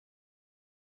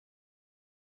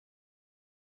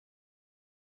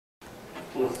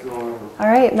All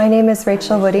right, my name is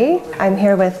Rachael Woody. I'm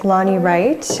here with Lonnie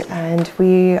Wright, and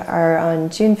we are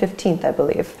on June 15th, I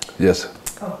believe. Yes.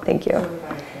 Thank you.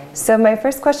 So my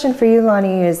first question for you,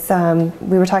 Lonnie, is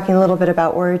we were talking a little bit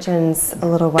about origins a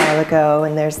little while ago,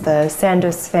 and there's the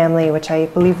Sandoz family, which I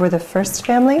believe were the first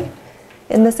family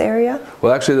in this area?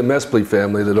 Well, actually, the Mespley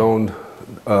family that owned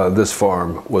this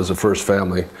farm was the first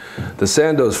family. The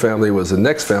Sandoz family was the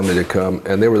next family to come,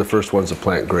 and they were the first ones to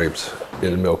plant grapes in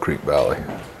the Mill Creek Valley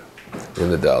in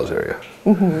the Dalles area.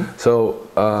 Mm-hmm. So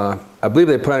I believe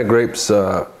they planted grapes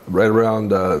right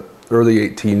around early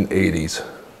 1880s.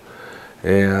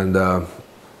 And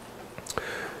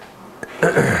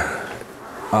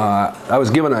I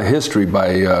was given a history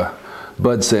by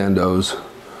Bud Sandoz,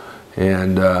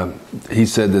 and he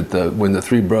said that when the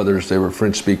three brothers, they were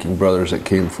French-speaking brothers that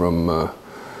came from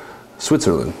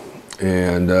Switzerland,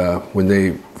 and when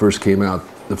they first came out,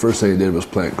 the first thing they did was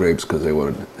plant grapes because they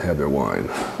wanted to have their wine.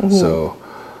 Mm-hmm. So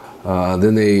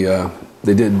then they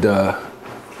did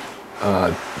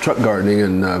truck gardening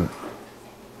and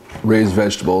raised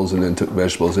vegetables, and then took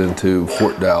vegetables into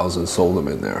Fort Dalles and sold them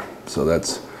in there. So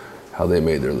that's how they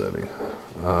made their living.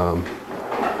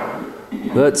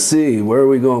 Let's see, where are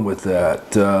we going with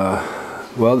that?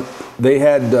 Well, they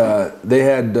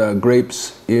had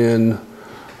grapes in,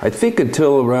 I think,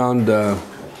 until around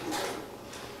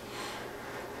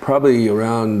probably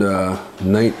around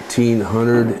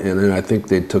 1900, and then I think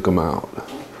they took them out.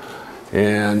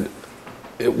 And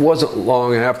it wasn't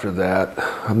long after that,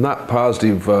 I'm not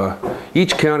positive,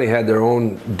 each county had their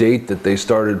own date that they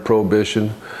started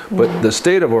Prohibition, but the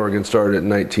state of Oregon started in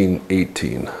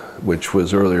 1918, which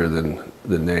was earlier than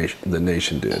the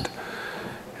nation did.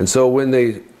 And so when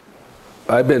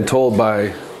I've been told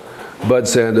by Bud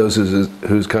Sandoz,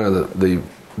 who's kind of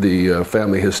the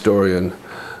family historian,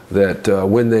 that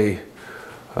when they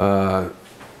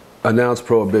announced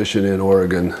Prohibition in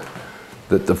Oregon,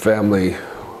 that the family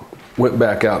went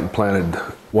back out and planted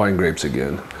wine grapes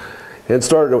again, and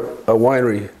started their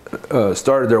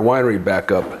winery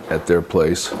back up at their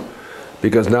place,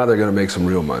 because now they're going to make some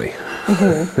real money.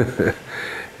 Mm-hmm.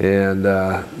 And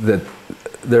that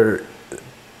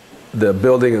the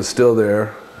building is still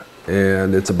there,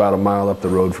 and it's about a mile up the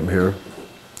road from here,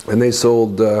 and they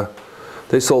sold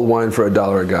wine for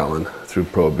 $1 a gallon through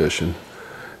Prohibition.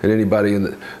 And anybody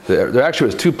there actually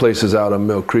was two places out on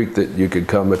Mill Creek that you could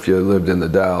come if you lived in the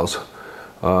Dalles.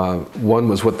 One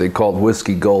was what they called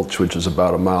Whiskey Gulch, which is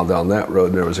about a mile down that road,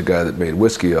 and there was a guy that made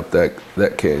whiskey up that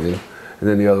canyon. And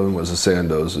then the other one was the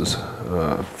Sandoz's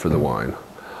for the wine.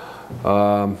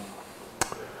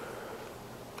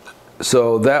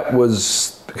 So that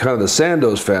was kind of the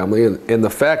Sandoz family, and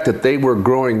the fact that they were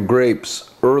growing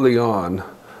grapes early on,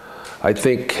 I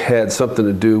think, had something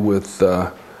to do with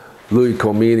Louis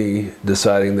Comini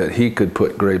deciding that he could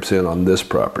put grapes in on this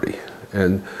property.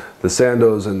 And the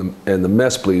Sandoz and the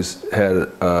Mespleys had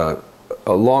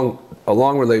a long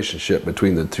relationship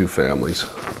between the two families.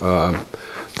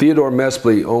 Theodore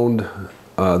Mespley owned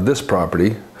this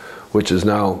property, which is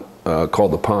now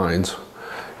called the Pines,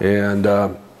 and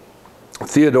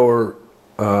Theodore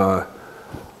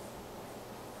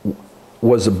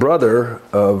was the brother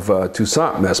of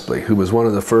Toussaint Mespley, who was one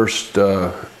of the first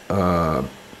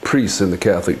priests in the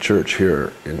Catholic Church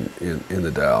here in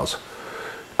the Dalles.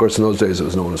 Of course, in those days it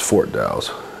was known as Fort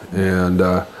Dalles, and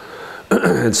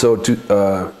so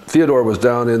Theodore was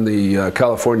down in the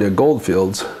California gold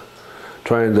fields,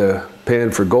 trying to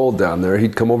pan for gold down there.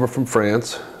 He'd come over from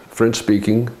France,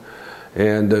 French-speaking,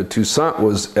 and Toussaint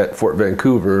was at Fort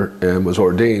Vancouver and was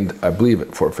ordained, I believe,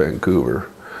 at Fort Vancouver.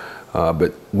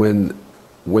 But when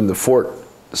the fort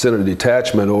sent a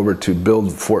detachment over to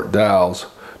build Fort Dalles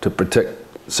to protect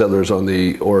settlers on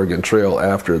the Oregon Trail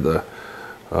after the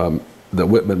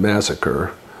Whitman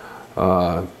massacre,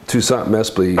 Toussaint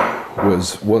Mespley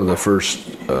was one of the first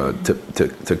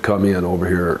to come in over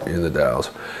here in the Dalles.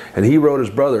 And he wrote his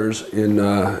brothers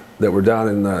that were down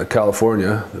in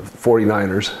California, the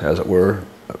 49ers, as it were,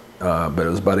 but it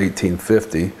was about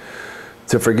 1850,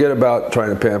 to forget about trying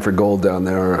to pan for gold down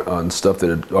there on stuff that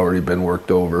had already been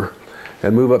worked over,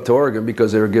 and move up to Oregon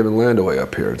because they were giving land away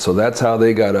up here. So that's how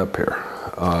they got up here.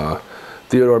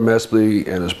 Theodore Mespley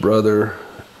and his brother,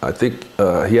 I think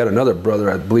he had another brother,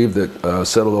 I believe, that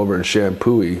settled over in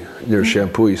Champoeg, near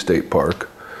Champoeg State Park.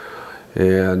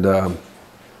 And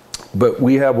but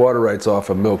we have water rights off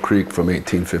of Mill Creek from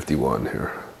 1851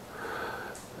 here.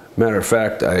 Matter of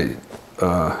fact,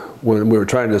 when we were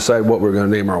trying to decide what we were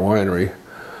going to name our winery,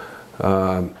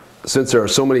 since there are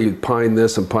so many pine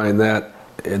this and pine that,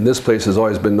 and this place has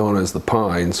always been known as the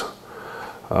Pines,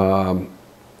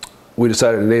 we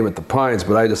decided to name it the Pines,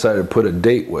 but I decided to put a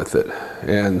date with it.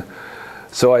 And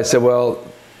so I said, well,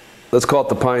 let's call it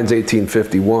the Pines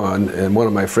 1851. And one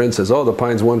of my friends says, oh, the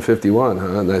Pines 151,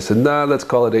 huh? And I said, nah, let's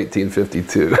call it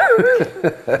 1852.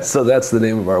 So that's the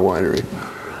name of our winery.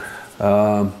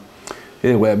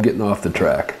 Anyway, I'm getting off the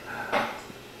track.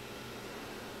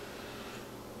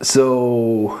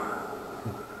 So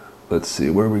let's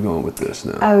see, where are we going with this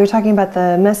now? We were talking about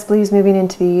the Mesplis moving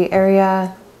into the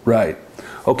area. Right.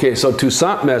 Okay, so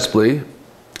Toussaint Mesplis,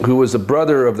 who was the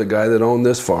brother of the guy that owned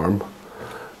this farm,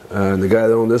 and the guy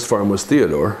that owned this farm was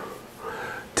Theodore.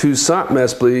 Toussaint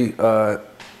Mesplis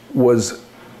was,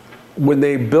 when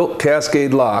they built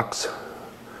Cascade Locks,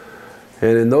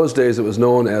 and in those days it was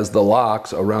known as the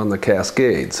locks around the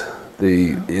Cascades,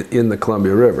 in the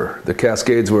Columbia River. The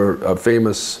Cascades were a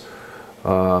famous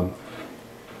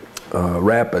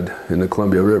rapid in the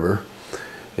Columbia River.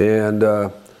 And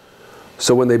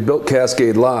so when they built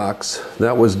Cascade Locks,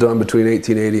 that was done between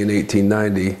 1880 and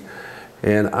 1890.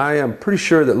 And I am pretty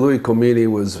sure that Louis Comini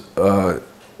was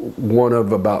one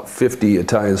of about 50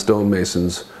 Italian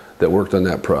stonemasons that worked on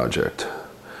that project.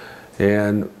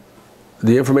 And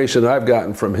the information that I've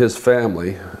gotten from his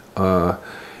family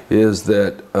is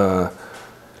that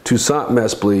Toussaint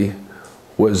Mesplis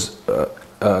was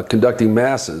conducting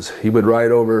masses. He would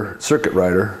ride over, circuit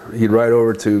rider, he'd ride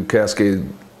over to Cascade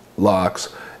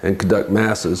Locks and conduct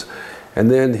masses. And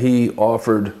then he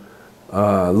offered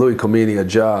Louis Comini a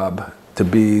job to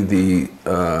be the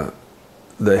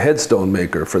headstone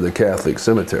maker for the Catholic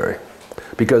cemetery,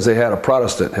 because they had a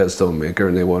Protestant headstone maker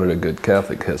and they wanted a good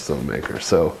Catholic headstone maker.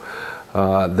 So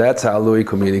that's how Louis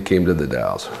Comini came to the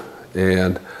Dalles.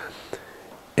 And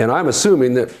I'm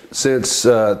assuming that since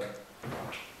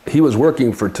he was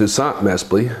working for Toussaint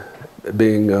Mesplis,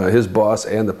 being his boss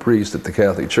and the priest at the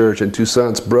Catholic Church, and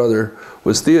Toussaint's brother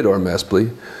was Theodore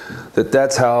Mesplis,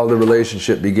 that's how the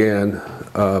relationship began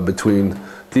between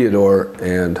Theodore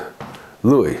and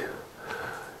Louis.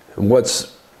 And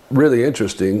what's really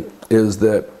interesting is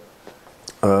that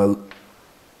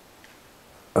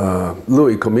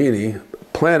Louis Comini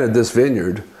planted this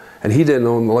vineyard and he didn't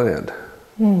own the land.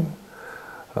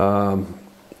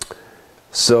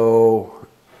 So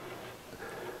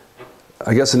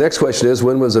I guess the next question is,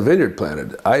 when was the vineyard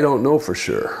planted? I don't know for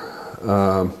sure.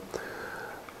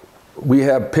 We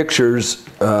have pictures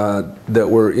that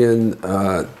were in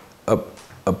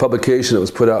a publication that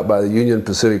was put out by the Union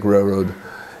Pacific Railroad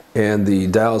and the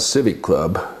Dalles Civic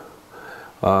Club.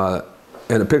 And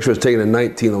the picture was taken in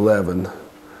 1911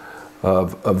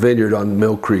 of a vineyard on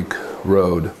Mill Creek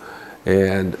Road,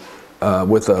 and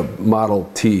with a Model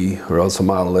T or else a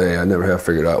Model A. I never have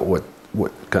figured out what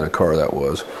kind of car that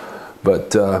was,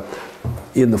 but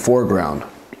in the foreground.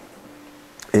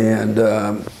 And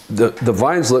the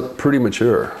vines look pretty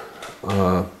mature.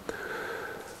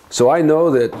 So I know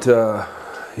that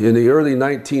in the early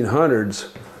 1900s,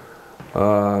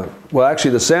 well,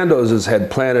 actually the Sandozes had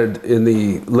planted in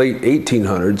the late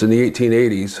 1800s, in the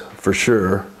 1880s for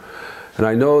sure. And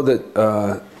I know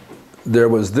that there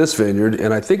was this vineyard,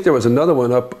 and I think there was another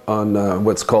one up on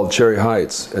what's called Cherry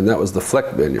Heights, and that was the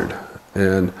Fleck Vineyard.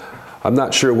 And I'm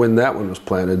not sure when that one was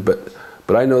planted, but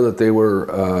I know that they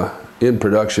were in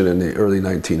production in the early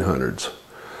 1900s.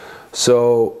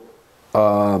 So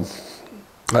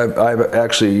I've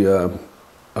actually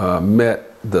met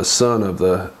the son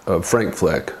of Frank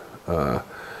Fleck,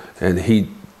 and he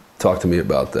talked to me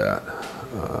about that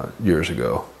years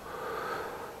ago.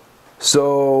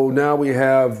 So now we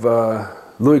have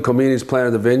Louis Comini's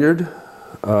planted the vineyard,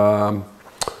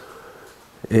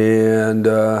 and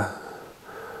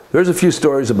there's a few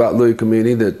stories about Louis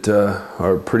Comini that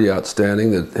are pretty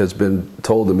outstanding that has been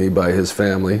told to me by his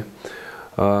family.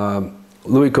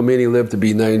 Louis Comini lived to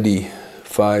be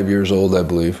 95 years old, I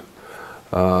believe.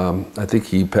 I think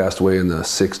he passed away in the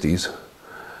 60s,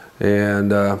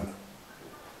 and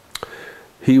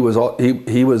he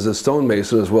was a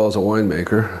stonemason as well as a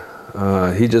winemaker.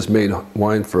 He just made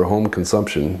wine for home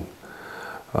consumption.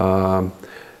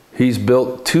 He's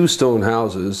built 2 stone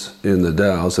houses in the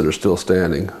Dalles that are still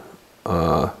standing,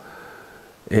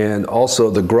 and also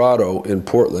the grotto in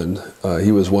Portland.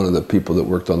 He was one of the people that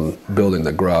worked on building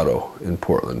the grotto in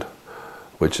Portland,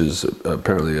 which is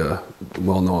apparently a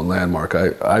well-known landmark.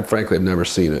 I frankly have never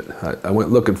seen it. I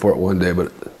went looking for it one day,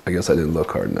 but I guess I didn't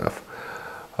look hard enough.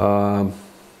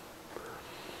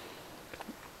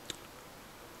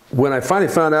 When I finally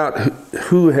found out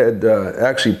who had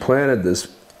actually planted this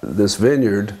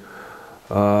vineyard,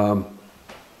 I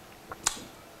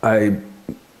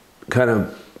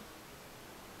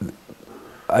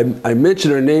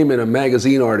mentioned her name in a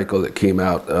magazine article that came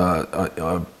out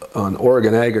on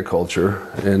Oregon agriculture,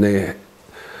 and they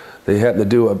happened to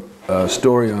do a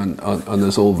story on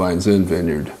this old vine Zen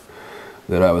vineyard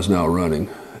that I was now running.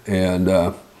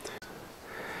 And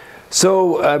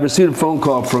so I received a phone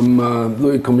call from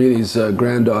Louis Comini's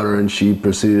granddaughter, and she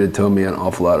proceeded to tell me an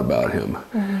awful lot about him.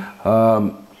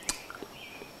 Mm-hmm.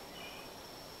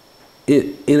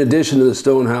 In addition to the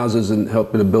stone houses and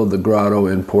helping to build the grotto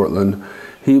in Portland,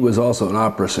 he was also an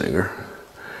opera singer.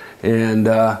 And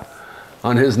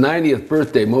on his 90th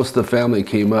birthday, most of the family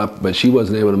came up, but she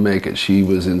wasn't able to make it. She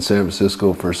was in San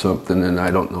Francisco for something, and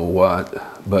I don't know what.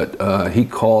 But he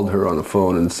called her on the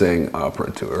phone and sang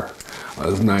opera to her on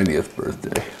his 90th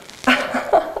birthday.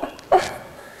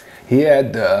 He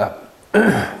had,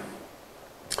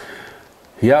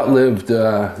 he outlived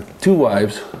 2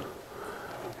 wives.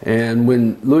 And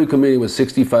when Louis Comini was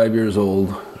 65 years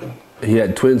old, he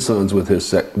had twin sons with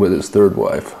his 3rd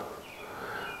wife.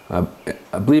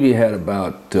 I believe he had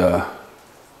about,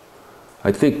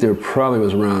 I think there probably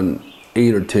was around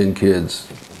 8 or 10 kids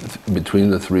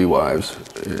between the 3 wives.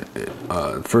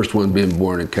 First one being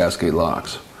born in Cascade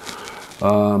Locks.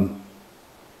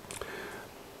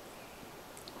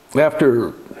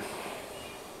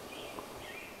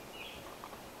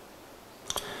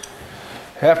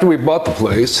 After we bought the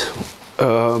place,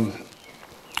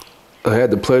 I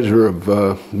had the pleasure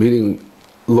of meeting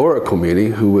Laura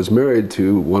Comini, who was married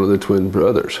to one of the twin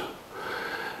brothers.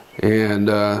 And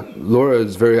Laura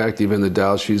is very active in the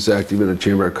Dalles. She's active in the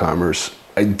Chamber of Commerce.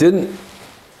 I didn't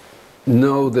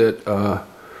know that,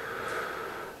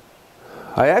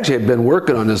 I actually had been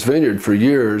working on this vineyard for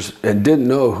years and didn't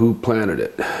know who planted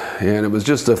it. And it was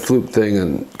just a fluke thing,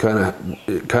 and kind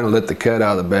of let the cat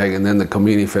out of the bag, and then the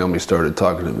Comini family started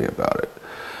talking to me about it.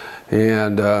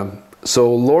 And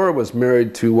so Laura was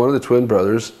married to one of the twin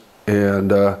brothers,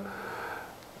 and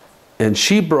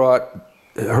she brought,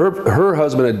 her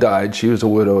husband had died. She was a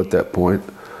widow at that point.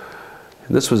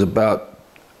 And this was about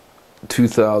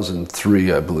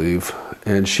 2003, I believe.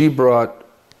 And she brought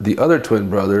the other twin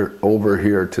brother over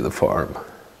here to the farm.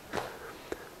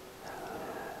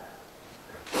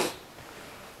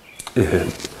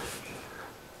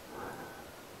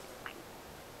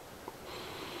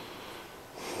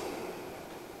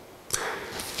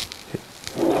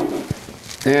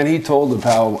 And he told of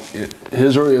how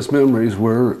his earliest memories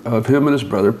were of him and his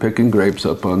brother picking grapes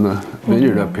up on the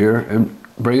vineyard up here and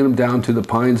bringing them down to the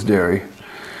Pines Dairy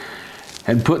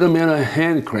and putting them in a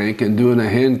hand crank and doing a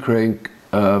hand crank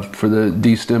for the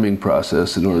de-stemming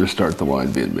process in order to start the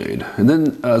wine being made. And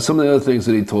then some of the other things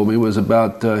that he told me was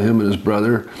about him and his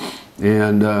brother,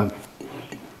 and the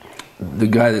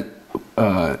guy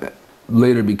that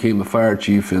later became the fire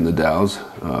chief in the Dalles,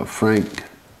 Frank,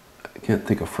 I can't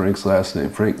think of Frank's last name,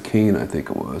 Frank Kane, I think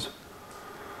it was.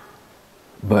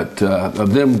 But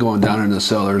of them going down in the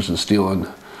cellars and stealing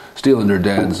their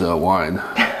dad's wine.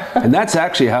 And that's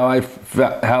actually how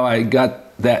I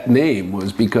got that name,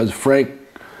 was because Frank,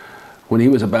 when he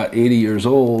was about 80 years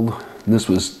old, and this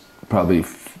was probably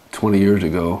 20 years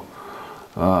ago,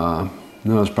 no, it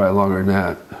was probably longer than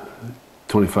that,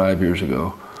 25 years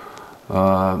ago,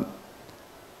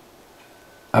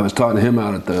 I was talking to him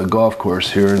out at the golf course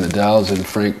here in the Dalles, and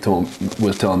Frank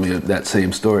was telling me that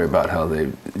same story about how they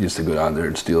used to go down there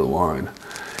and steal the wine.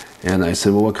 And I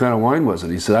said, well, what kind of wine was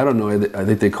it? He said, I don't know, I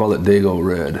think they call it Dago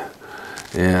Red.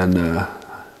 And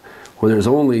well, there's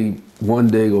only one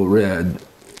Dago Red,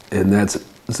 and that's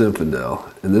Zinfandel.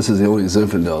 And this is the only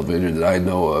Zinfandel vineyard that I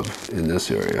know of in this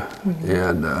area. Mm-hmm.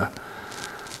 And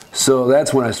so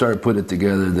that's when I started putting it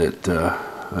together that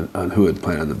on who had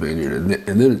planted the vineyard.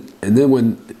 And then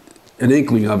when an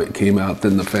inkling of it came out,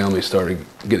 then the family started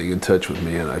getting in touch with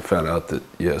me, and I found out that,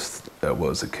 yes, that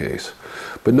was the case.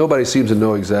 But nobody seems to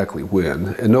know exactly when,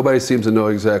 and nobody seems to know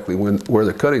exactly where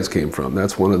the cuttings came from.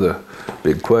 That's one of the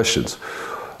big questions.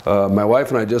 My wife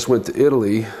and I just went to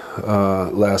Italy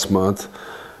last month,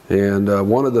 and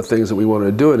one of the things that we wanted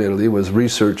to do in Italy was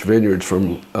research vineyards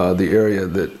from the area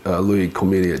that Louis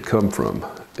Comini had come from,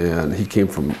 and he came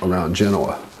from around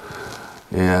Genoa.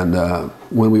 And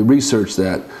when we researched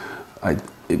that,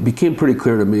 it became pretty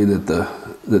clear to me that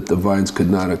the vines could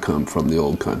not have come from the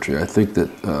old country. I think that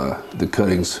the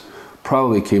cuttings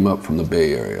probably came up from the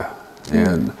Bay Area.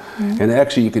 And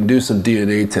actually you can do some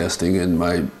DNA testing, and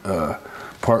my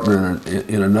partner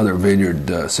in another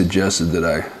vineyard suggested that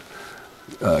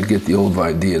I get the old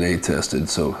vine DNA tested,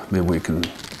 so maybe we can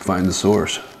find the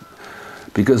source.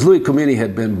 Because Louis Comini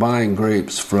had been buying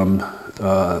grapes from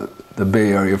the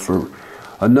Bay Area for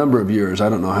a number of years, I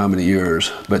don't know how many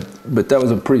years, but that was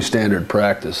a pretty standard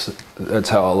practice. That's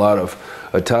how a lot of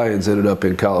Italians ended up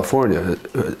in California.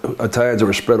 Italians that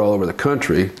were spread all over the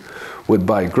country would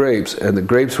buy grapes, and the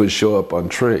grapes would show up on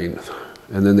trains,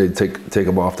 and then they'd take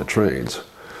them off the trains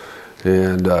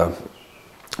and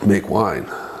make wine.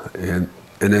 And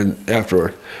then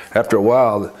after a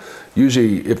while,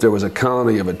 usually if there was a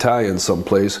colony of Italians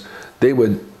someplace, they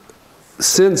would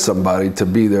send somebody to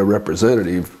be their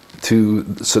representative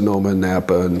to Sonoma,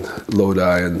 Napa, and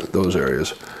Lodi, and those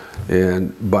areas,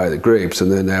 and buy the grapes.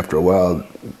 And then after a while,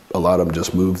 a lot of them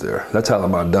just moved there. That's how the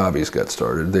Mondavis got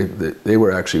started. They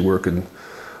were actually working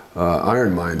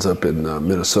iron mines up in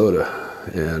Minnesota,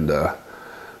 and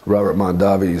Robert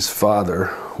Mondavi's father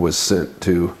was sent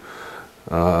to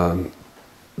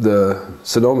the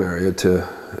Sonoma area to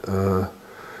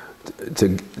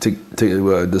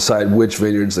decide which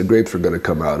vineyards the grapes were going to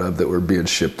come out of that were being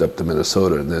shipped up to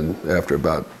Minnesota. And then after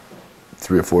about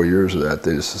 3 or 4 years of that,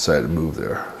 they just decided to move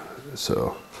there.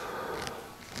 So,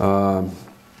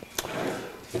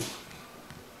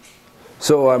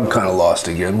 so I'm kind of lost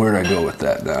again. Where did I go with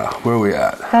that now? Where are we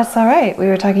at? That's all right. We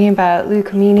were talking about Louis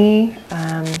Comini,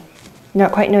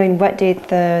 not quite knowing what date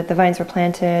the vines were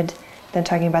planted, then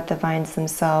talking about the vines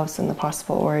themselves and the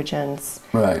possible origins.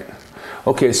 Right.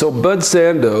 Okay, so Bud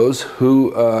Sandoz,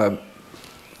 who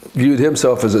viewed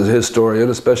himself as a historian,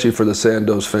 especially for the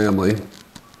Sandoz family,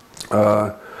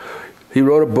 he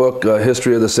wrote a book,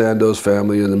 History of the Sandoz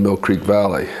Family in the Mill Creek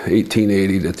Valley,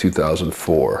 1880 to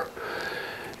 2004.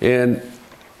 And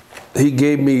he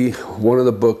gave me one of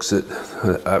the books that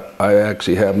I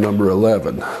actually have, number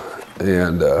 11.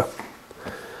 And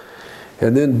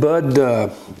then Bud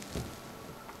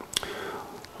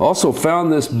also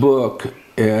found this book,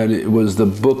 and it was the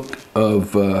book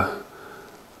of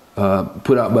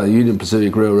put out by the Union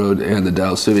Pacific Railroad and the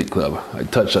Dalles Civic Club. I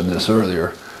touched on this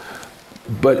earlier,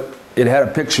 but it had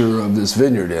a picture of this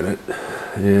vineyard in it,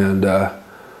 and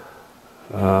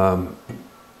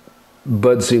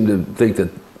Bud seemed to think that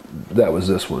that was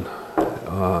this one.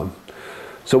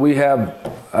 So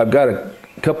I've got a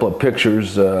couple of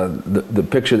pictures. The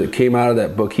picture that came out of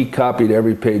that book, he copied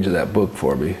every page of that book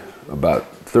for me, about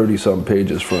 30-some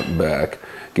pages front and back,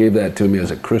 gave that to me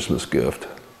as a Christmas gift.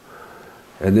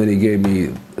 And then he gave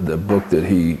me the book that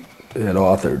he had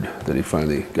authored, that he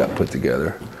finally got put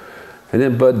together. And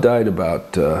then Bud died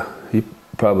about,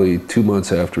 probably 2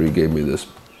 months after he gave me this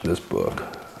book.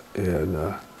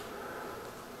 And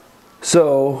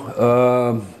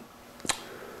so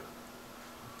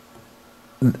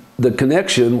the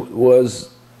connection was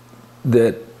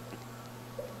that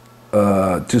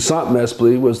Toussaint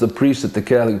Mesplis was the priest at the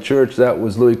Catholic Church. That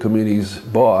was Louis Comini's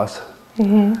boss.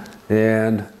 Mm-hmm.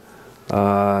 And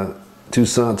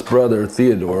Toussaint's brother,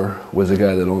 Theodore, was the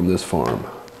guy that owned this farm.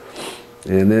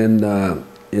 And then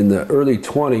in the early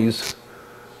 20s,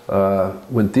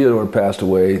 when Theodore passed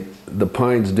away, the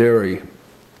Pines Dairy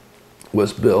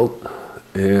was built,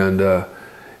 and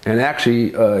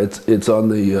actually it's on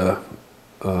the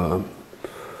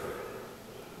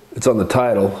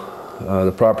title.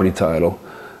 The property title,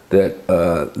 that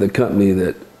the company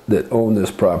that owned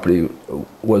this property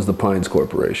was the Pines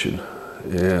Corporation.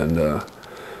 And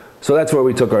so that's where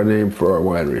we took our name for our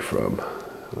winery from.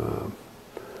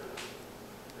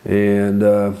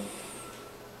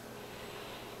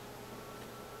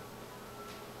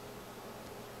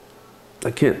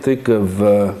 I can't think of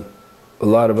a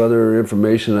lot of other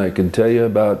information I can tell you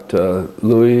about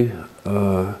Louis.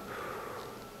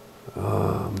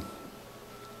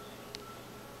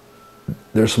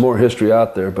 There's some more history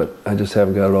out there, but I just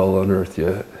haven't got it all unearthed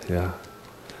yet. Yeah.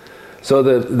 So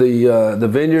the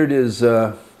vineyard is.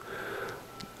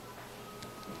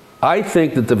 I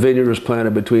think that the vineyard was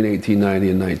planted between 1890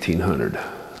 and 1900,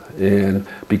 and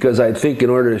because I think in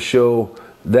order to show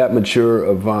that mature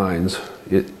of vines,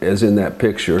 as in that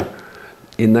picture,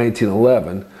 in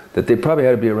 1911, that they probably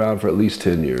had to be around for at least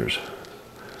 10 years,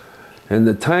 and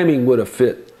the timing would have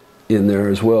fit in there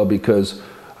as well, because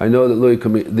I know that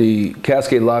the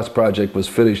Cascade Locks project was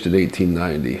finished in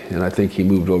 1890, and I think he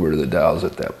moved over to the Dalles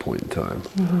at that point in time.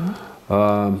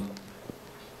 Mm-hmm.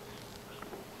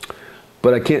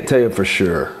 But I can't tell you for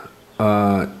sure.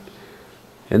 And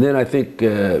then I think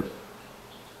the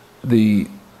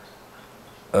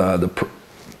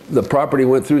property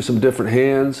went through some different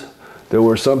hands. There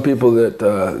were some people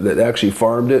that actually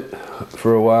farmed it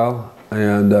for a while,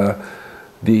 and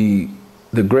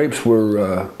the grapes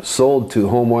were sold to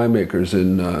home winemakers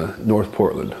in North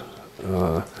Portland,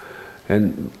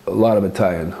 and a lot of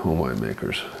Italian home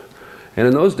winemakers. And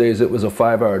in those days, it was a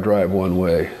 5-hour drive one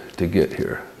way to get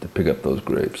here to pick up those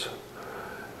grapes.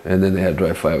 And then they had to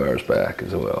drive 5 hours back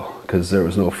as well, because there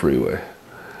was no freeway.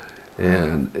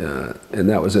 And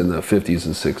that was in the 50s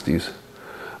and 60s.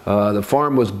 The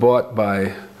farm was bought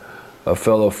by a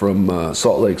fellow from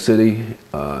Salt Lake City.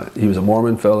 He was a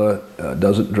Mormon fella,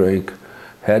 doesn't drink,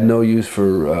 had no use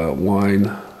for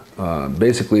wine.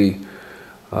 Basically,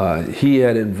 he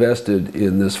had invested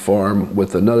in this farm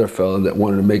with another fella that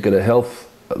wanted to make it a health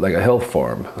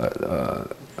farm.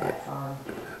 Fat farm.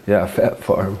 Yeah, fat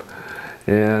farm.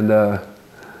 And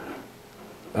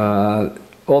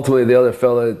ultimately, the other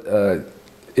fella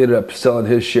ended up selling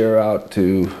his share out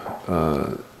to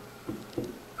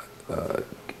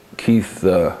Keith,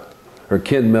 or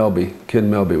Ken Melby. Ken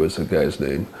Melby was the guy's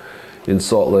name, in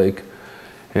Salt Lake.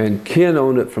 And Ken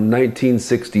owned it from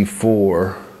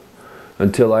 1964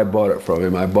 until I bought it from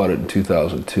him. I bought it in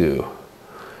 2002.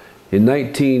 In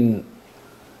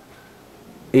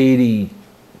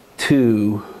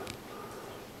 1982,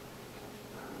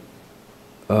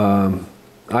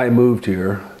 I moved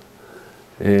here,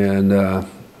 and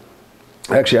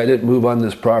actually I didn't move on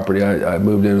this property. I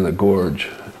moved into the gorge,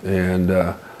 and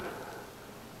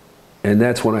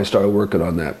that's when I started working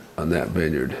on that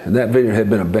vineyard. And that vineyard had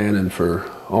been abandoned for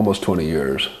almost 20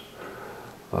 years,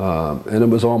 and it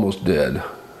was almost dead.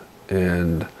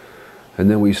 And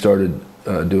then we started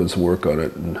doing some work on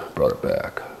it and brought it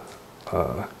back.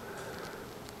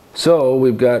 So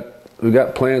we've got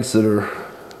plants that are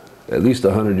at least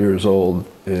 100 years old,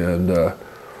 and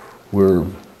we're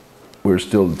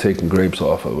still taking grapes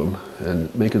off of them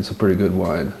and making some pretty good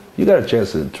wine. You got a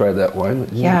chance to try that wine?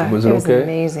 Yeah, was it was okay?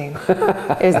 Amazing.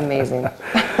 It was amazing.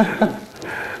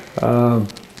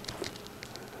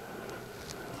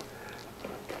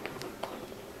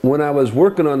 When I was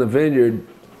working on the vineyard,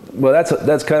 well,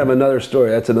 that's kind of another story.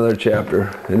 That's another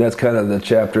chapter, and that's kind of the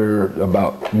chapter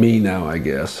about me now, I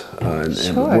guess, and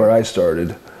where I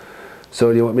started.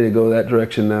 So do you want me to go that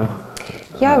direction now?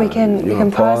 Yeah, we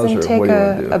can pause and take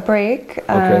a break.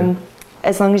 Okay.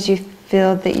 As long as you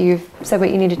feel that you've said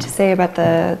what you needed to say about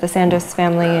the Sandoz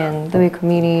family and Louis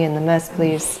Comini and the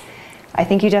Mezblies. I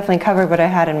think you definitely covered what I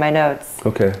had in my notes.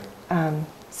 Okay.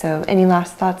 So any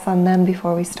last thoughts on them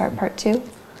before we start part two?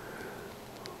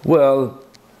 Well,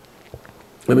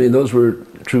 I mean, those were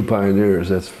true pioneers.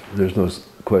 There's no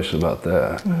question about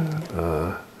that.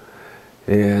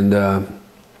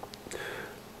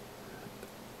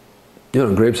 You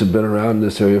know, grapes have been around in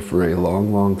this area for a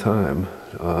long, long time,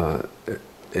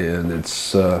 and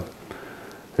it's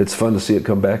fun to see it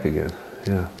come back again.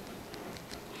 Yeah.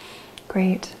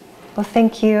 Great. Well,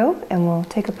 thank you, and we'll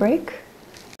take a break.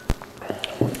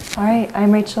 All right,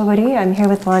 I'm Rachael Woody. I'm here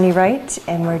with Lonnie Wright,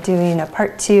 and we're doing a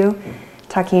part two,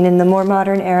 talking in the more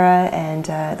modern era and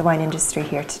the wine industry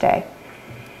here today.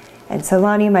 And so,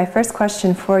 Lonnie, my first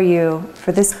question for you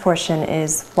for this portion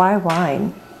is, why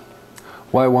wine?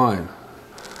 Why wine?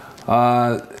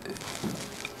 I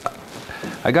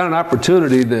got an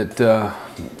opportunity that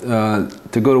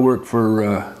to go to work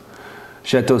for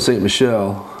Chateau Ste.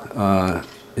 Michelle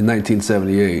in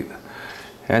 1978,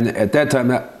 and at that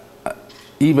time,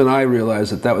 even I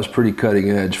realized that was pretty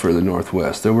cutting edge for the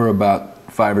Northwest. There were about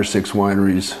 5 or 6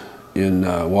 wineries in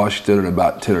Washington and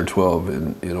about 10 or 12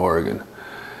 in Oregon,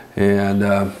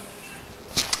 and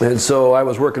so I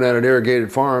was working at an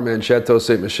irrigated farm, and Chateau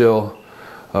Ste. Michelle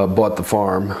bought the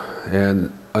farm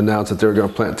and announced that they were going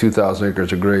to plant 2,000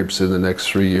 acres of grapes in the next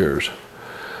 3 years.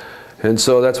 And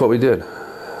so that's what we did.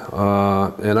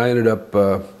 And I ended up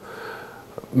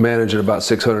managing about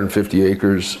 650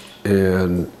 acres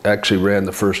and actually ran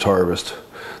the first harvest.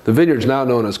 The vineyard's now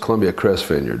known as Columbia Crest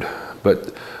Vineyard,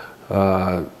 but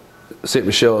Ste.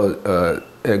 Michelle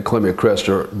and Columbia Crest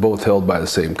are both held by the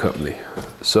same company.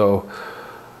 So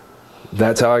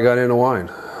that's how I got into wine.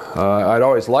 I'd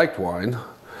always liked wine,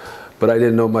 but I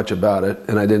didn't know much about it,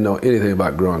 and I didn't know anything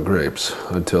about growing grapes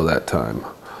until that time.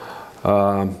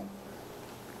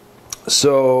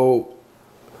 So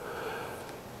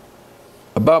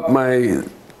about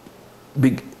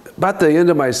the end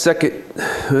of my second,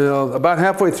 about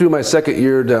halfway through my second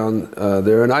year down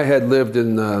there, and I had lived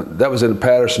in, that was in the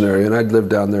Patterson area, and I'd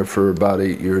lived down there for about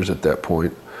 8 years at that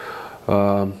point.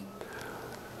 I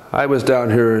was down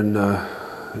here in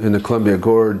the Columbia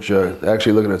Gorge,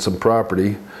 actually looking at some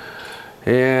property,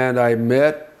 and I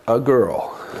met a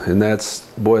girl, and that's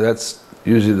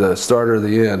usually the start or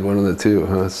the end, one of the two,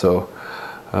 huh? So,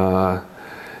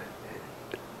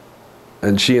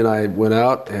 and she and I went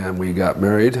out and we got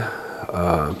married,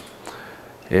 and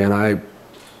I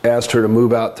asked her to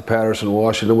move out to Patterson,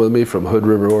 Washington with me from Hood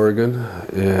River, Oregon,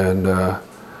 and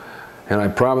I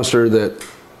promised her that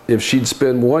if she'd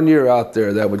spend 1 year out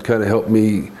there, that would kind of help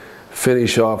me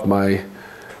finish off my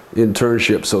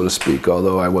internship, so to speak,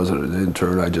 although I wasn't an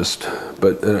intern,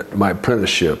 but my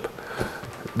apprenticeship,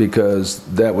 because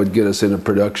that would get us into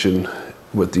production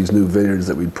with these new vineyards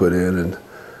that we'd put in,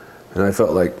 And I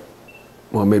felt like,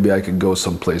 well, maybe I could go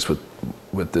someplace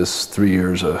with this 3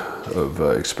 years of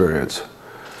experience.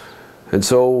 And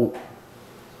so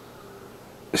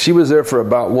she was there for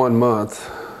about 1 month.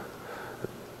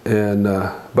 And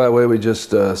by the way, we just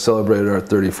celebrated our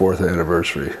 34th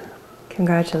anniversary.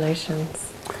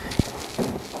 Congratulations.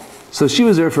 So she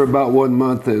was there for about 1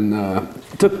 month and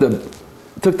took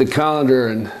the calendar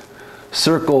and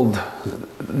circled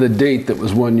the date that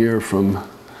was 1 year from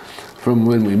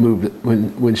when we moved,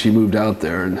 when she moved out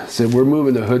there, and said, we're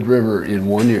moving to Hood River in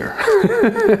 1 year.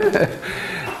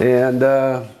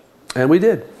 And we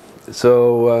did.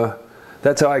 So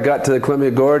that's how I got to the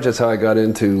Columbia Gorge. That's how I got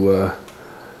into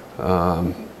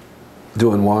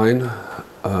doing wine,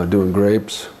 doing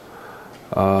grapes.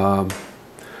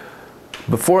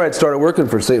 Before I'd started working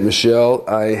for St. Michel,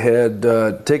 I had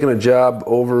taken a job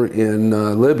over in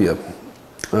Libya,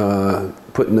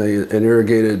 putting an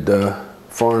irrigated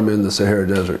farm in the Sahara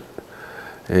Desert.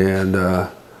 And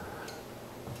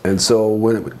so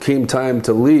when it came time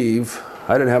to leave,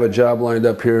 I didn't have a job lined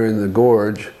up here in the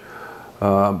gorge,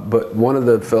 but one of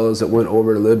the fellows that went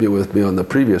over to Libya with me on the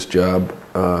previous job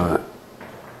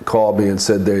called me and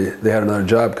said they had another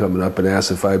job coming up and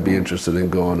asked if I'd be interested in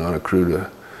going on a crew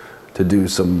to do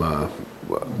some,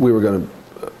 we were going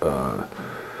to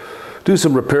do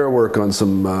some repair work on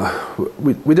some,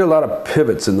 we did a lot of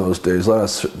pivots in those days, a lot of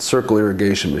circle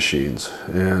irrigation machines.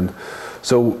 And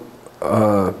so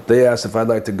they asked if I'd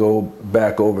like to go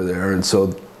back over there. And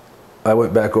so I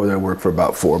went back over there and worked for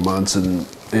about 4 months. And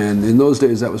in those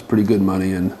days, that was pretty good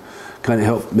money and kind of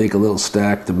helped make a little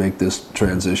stack to make this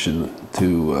transition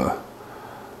to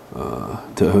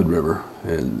Hood River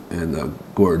and the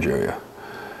Gorge area.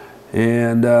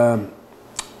 And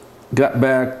got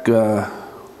back,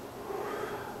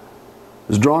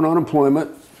 was drawn on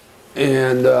unemployment,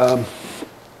 and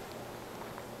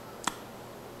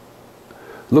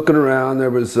looking around, there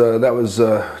was that was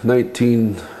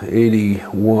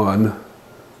 1981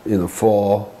 in the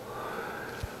fall.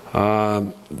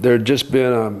 There had just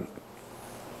been a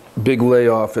big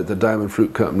layoff at the Diamond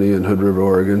Fruit Company in Hood River,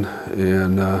 Oregon,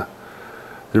 and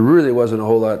there really wasn't a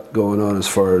whole lot going on as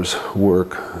far as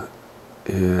work.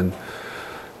 And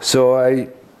so I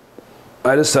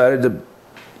decided to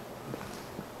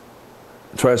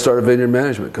try to start a vineyard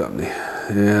management company.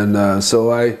 And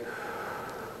so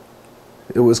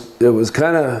it was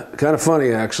kind of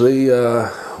funny, actually.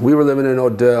 We were living in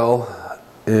Odell,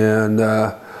 and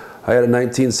I had a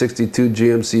 1962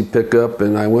 GMC pickup,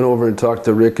 and I went over and talked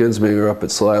to Rick Insminger up at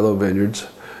Sligo Vineyards,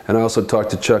 and I also talked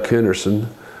to Chuck Henderson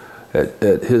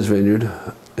at his vineyard,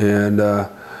 and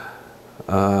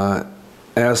I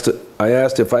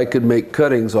asked if I could make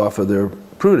cuttings off of their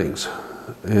prunings,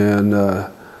 and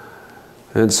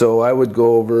so I would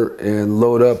go over and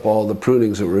load up all the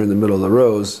prunings that were in the middle of the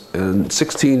rows, and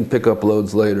 16 pickup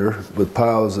loads later, with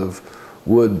piles of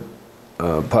wood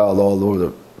piled all over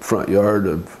the front yard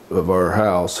of our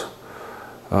house,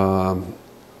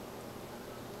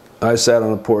 I sat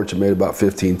on a porch and made about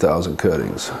 15,000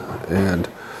 cuttings, and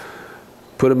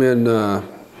put them in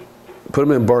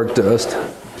bark dust,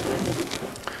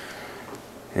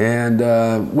 and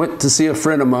went to see a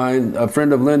friend of mine, a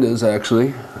friend of Linda's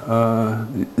actually.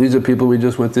 These are people we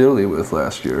just went to Italy with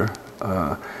last year,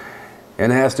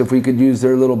 and asked if we could use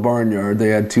their little barnyard. They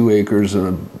had 2 acres and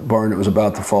a barn that was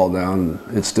about to fall down.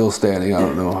 It's still standing. I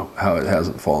don't know how it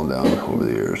hasn't fallen down over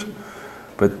the years,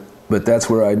 but that's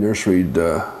where I nurseryed,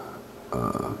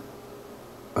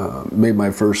 made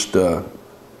my first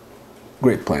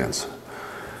grape plants.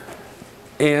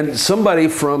 And somebody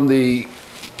from the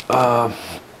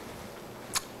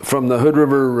Hood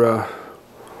River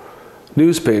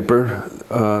newspaper,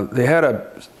 they had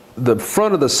the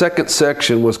front of the second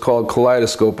section was called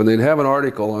Kaleidoscope, and they'd have an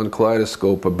article on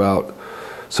Kaleidoscope about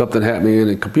something happening in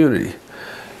the community.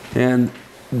 And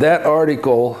that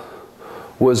article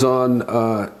was on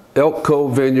Elk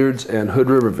Cove Vineyards and Hood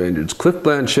River Vineyards. Cliff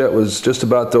Blanchette was just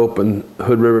about to open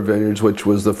Hood River Vineyards, which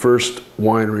was the first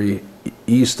winery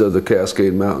east of the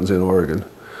Cascade Mountains in Oregon.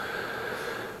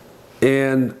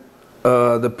 And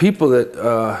the people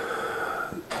that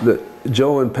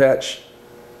Joe and Patch,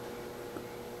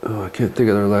 oh, I can't think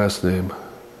of their last name.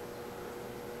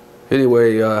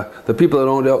 Anyway, the people that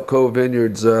owned Elk Cove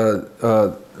Vineyards,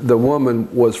 the woman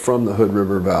was from the Hood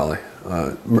River Valley.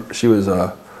 She was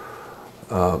a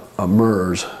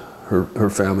Murs. Her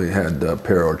family had a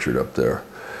pear orchard up there.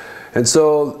 And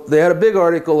so they had a big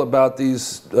article about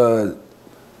these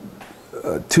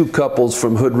 2 couples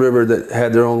from Hood River that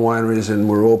had their own wineries and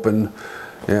were open.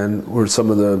 and we're some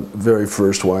of the very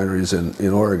first wineries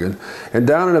in Oregon. And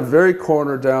down in a very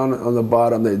corner down on the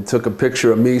bottom, they took a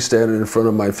picture of me standing in front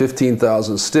of my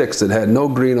 15,000 sticks that had no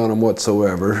green on them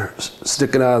whatsoever,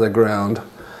 sticking out of the ground.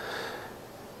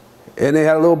 And they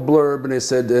had a little blurb, and they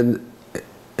said, and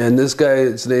this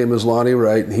guy's name is Lonnie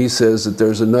Wright, and he says that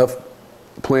there's enough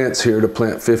plants here to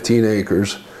plant 15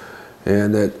 acres,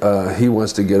 and that he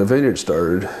wants to get a vineyard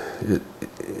started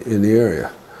in the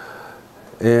area.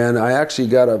 And I actually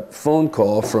got a phone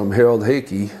call from Harold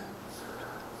Hakey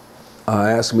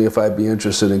asking me if I'd be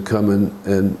interested in coming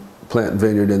and planting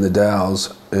vineyard in the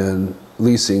Dalles and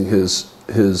leasing his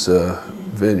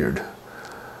vineyard.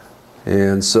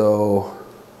 And so,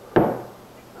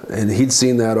 and he'd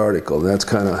seen that article, and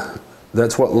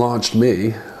that's what launched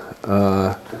me.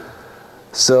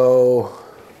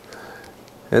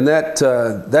 And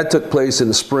that took place in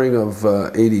the spring of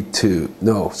 '82.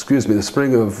 No, excuse me, the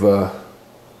spring of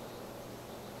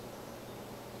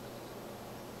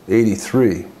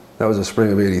 '83. That was the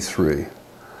spring of '83.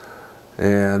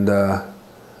 And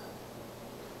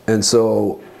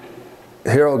so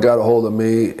Harold got a hold of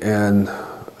me, and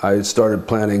I started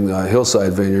planting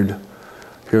Hillside Vineyard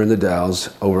here in the Dalles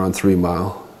over on 3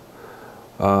 Mile.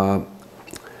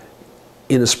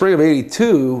 In the spring of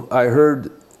 '82, I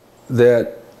heard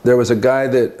that there was a guy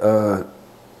that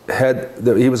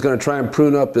he was going to try and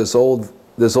prune up this old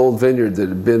vineyard that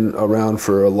had been around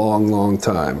for a long, long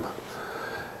time.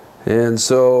 And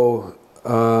so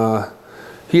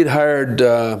he had hired,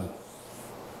 I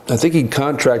think he'd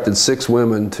contracted 6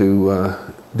 women to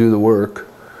do the work.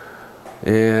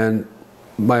 And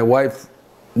my wife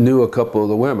knew a couple of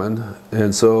the women,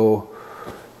 and so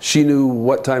she knew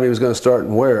what time he was going to start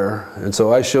and where. And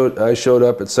so I showed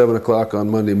up at 7 o'clock on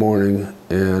Monday morning,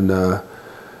 and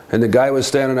the guy was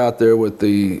standing out there with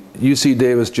the UC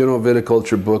Davis General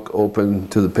Viticulture book open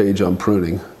to the page on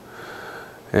pruning.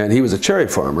 And he was a cherry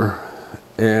farmer,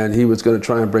 and he was going to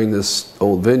try and bring this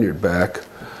old vineyard back.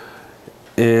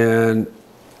 And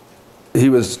he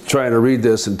was trying to read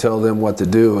this and tell them what to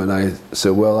do, and I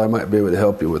said, well, I might be able to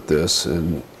help you with this,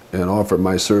 and offered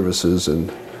my services,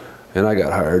 and I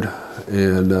got hired.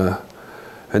 And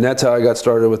that's how I got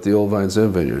started with the Old Vine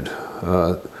Zen Vineyard.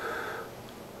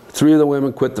 3 of the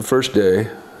women quit the first day,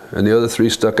 and the other 3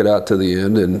 stuck it out to the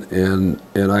end, and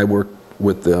I worked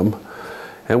with them.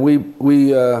 And we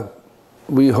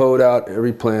hoed out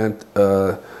every plant.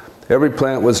 Every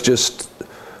plant was just,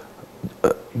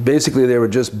 basically they were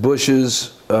just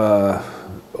bushes,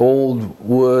 old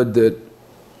wood that,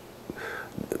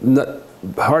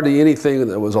 hardly anything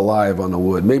that was alive on the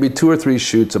wood. Maybe 2 or 3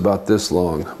 shoots about this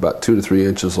long, about 2 to 3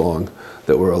 inches long,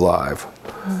 that were alive.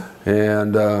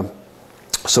 And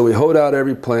so we hoed out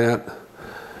every plant,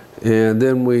 and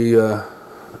then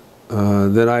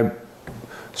then I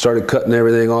started cutting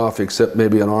everything off except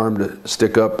maybe an arm to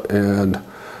stick up, and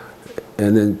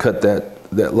then cut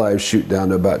that live shoot down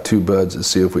to about 2 buds and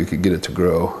see if we could get it to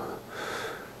grow.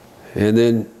 And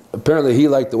then apparently he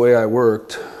liked the way I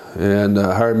worked, and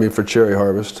hired me for cherry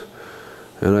harvest.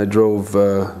 And I drove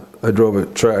a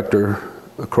tractor,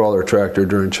 a crawler tractor,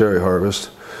 during cherry harvest.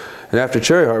 And after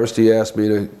cherry harvest, he asked me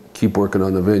to keep working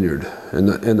on the vineyard. And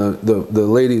the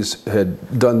ladies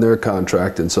had done their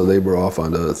contract, and so they were off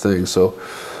on other things. So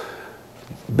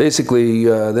basically,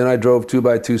 then I drove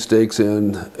 2x2 stakes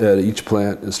in at each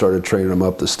plant and started training them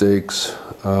up the stakes.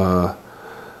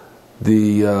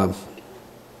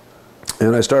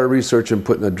 And I started researching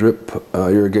putting a drip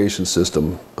irrigation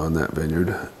system on that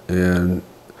vineyard, and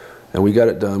we got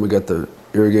it done. We got the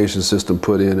irrigation system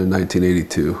put in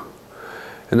 1982,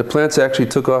 and the plants actually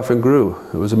took off and grew.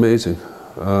 It was amazing.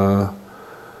 And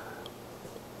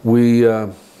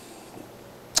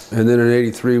then in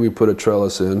 '83 we put a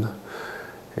trellis in,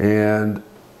 and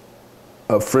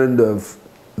a friend of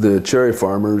the cherry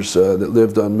farmers that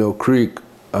lived on Mill Creek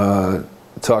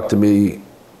talked to me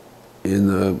in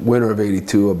the winter of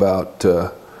 '82 about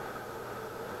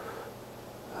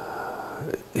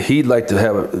he'd like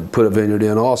to put a vineyard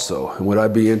in also, and would I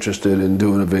be interested in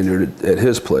doing a vineyard at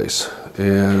his place.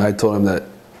 And I told him that,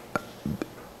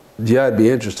 yeah, I'd be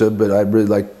interested, but I'd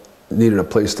really needed a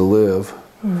place to live.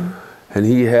 And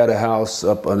he had a house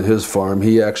up on his farm.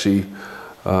 He actually,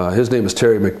 his name is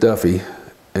Terry McDuffie,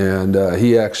 and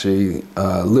he actually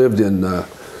lived in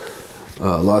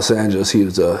Los Angeles. He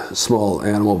was a small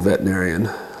animal veterinarian,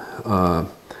 and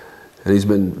he's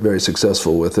been very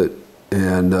successful with it.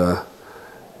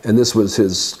 And this was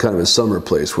his kind of his summer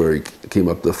place where he came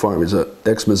up to the farm. He's an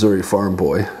ex-Missouri farm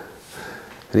boy,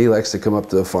 and he likes to come up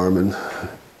to the farm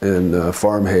and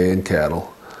farm hay and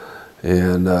cattle.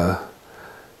 And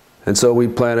And so we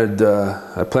planted,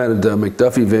 I planted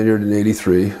McDuffie Vineyard in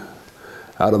 '83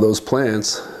 out of those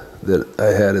plants that I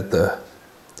had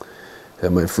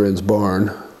at my friend's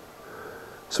barn.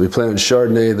 So we planted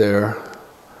Chardonnay there.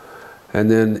 And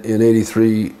then in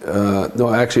 '83,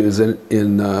 no, actually it was it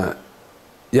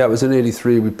was in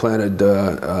 '83 we planted,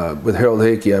 with Harold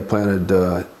Hakey, I planted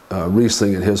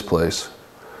Riesling at his place.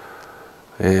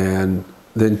 And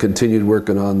then continued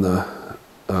working on the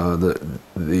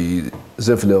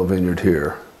Zinfandel vineyard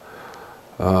here.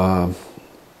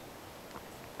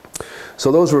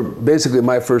 So those were basically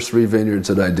my first 3 vineyards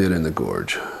that I did in the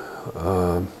gorge.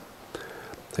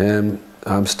 And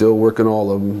I'm still working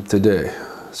all of them today.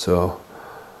 So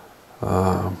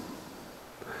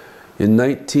in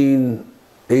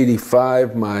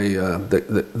 1985,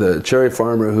 the cherry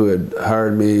farmer who had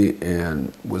hired me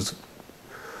and was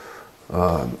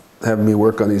having me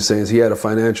work on these things, he had a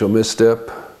financial misstep.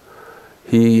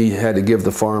 He had to give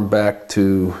the farm back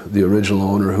to the original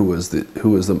owner, who was the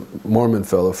Mormon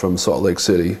fellow from Salt Lake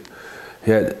City.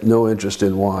 He had no interest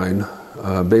in wine.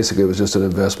 Basically, it was just an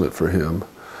investment for him.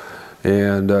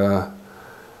 And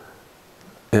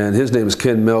his name is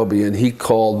Ken Melby, and he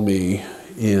called me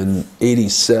in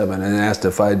 '87 and asked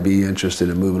if I'd be interested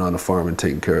in moving on the farm and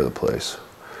taking care of the place.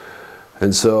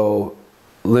 And so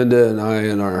Linda and I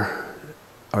and our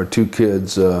 2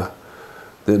 kids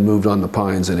then moved on to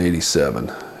Pines in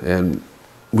 '87, and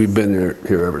we've been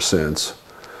here ever since.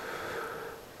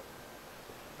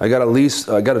 I got a lease.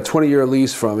 I got a 20-year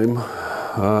lease from him.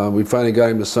 We finally got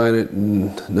him to sign it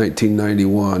in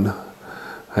 1991. I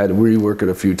had to rework it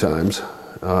a few times,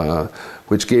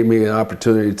 which gave me an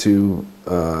opportunity to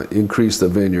increase the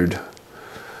vineyard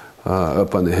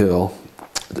up on the hill.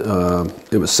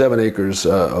 It was 7 acres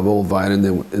of old vine, and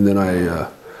then I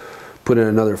put in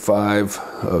another 5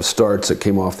 of starts that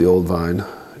came off the old vine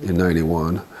in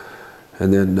 '91,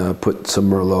 and then put some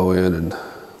Merlot in, and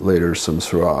later some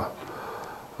Syrah.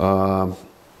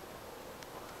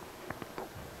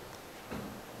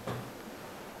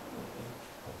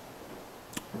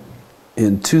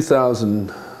 In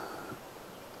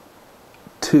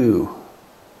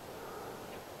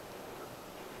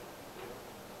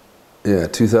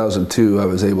 2002, I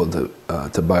was able to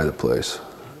buy the place,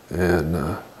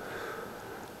 and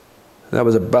that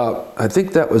was about, I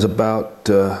think that was about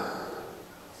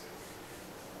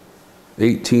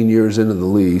 18 years into the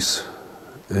lease,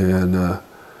 and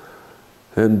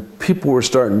people were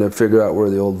starting to figure out where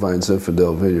the old vine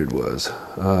Zinfandel vineyard was,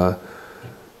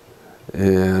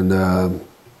 and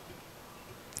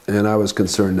I was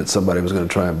concerned that somebody was going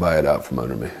to try and buy it out from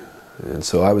under me, and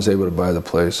so I was able to buy the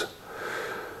place.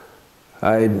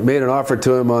 I made an offer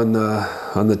to him on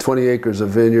the 20 acres of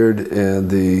vineyard and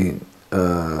the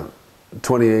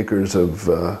 20 acres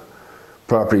of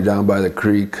property down by the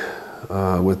creek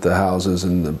with the houses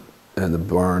and the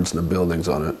barns and the buildings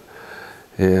on it.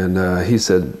 And he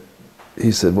said,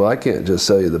 well, I can't just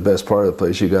sell you the best part of the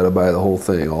place. You got to buy the whole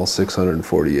thing, all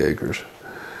 640 acres.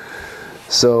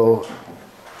 So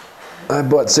I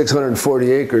bought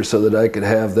 640 acres so that I could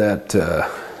have that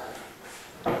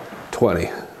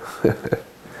 20.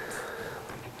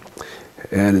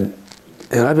 And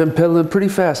I've been pedaling pretty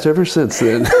fast ever since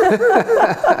then.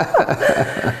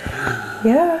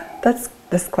 Yeah, that's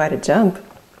quite a jump.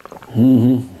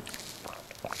 Mm-hmm.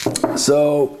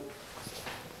 So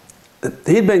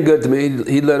he'd been good to me.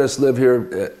 He let us live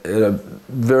here at a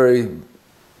very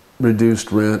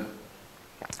reduced rent,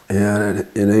 and it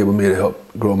enabled me to help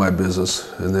grow my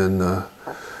business. And then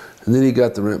he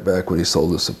got the rent back when he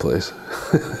sold us the place.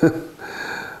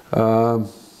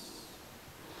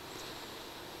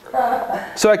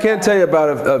 So I can tell you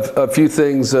about a few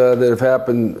things that have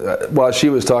happened. While she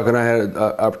was talking, I had an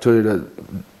opportunity to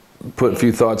put a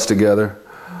few thoughts together.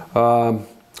 So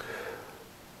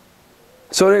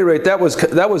at any rate, that was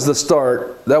the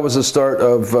start. That was the start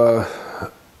of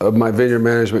my vineyard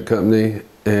management company,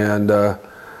 and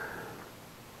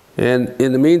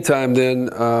in the meantime, then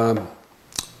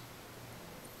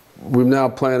we've now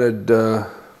planted.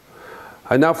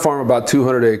 I now farm about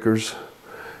 200 acres.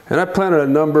 And I planted a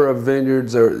number of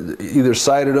vineyards, or either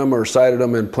sited them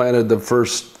and planted the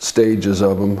first stages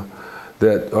of them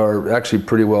that are actually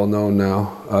pretty well known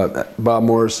now. Bob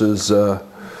Morris's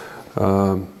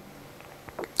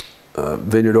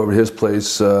vineyard over his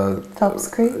place. Phelps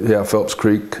Creek? Yeah, Phelps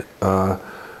Creek. I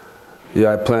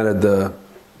planted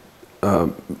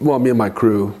well, me and my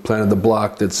crew planted the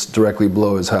block that's directly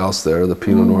below his house there, the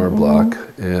Pinot Noir block,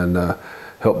 and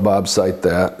helped Bob site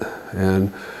that.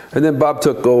 And then Bob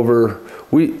took over.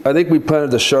 I think we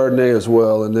planted the Chardonnay as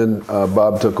well, and then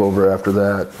Bob took over after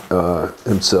that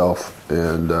himself,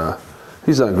 and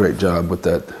he's done a great job with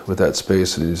that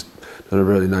space, and he's done a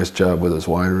really nice job with his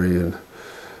winery,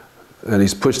 and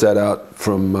he's pushed that out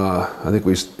from I think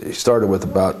he started with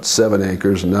about 7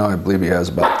 acres, and now I believe he has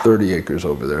about 30 acres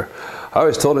over there. I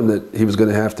always told him that he was going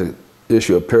to have to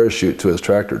issue a parachute to his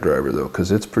tractor driver though,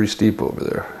 because it's pretty steep over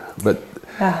there.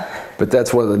 But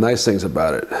that's one of the nice things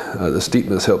about it. The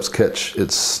steepness helps catch.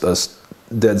 It's a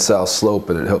dead south slope,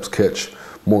 and it helps catch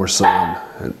more sun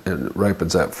and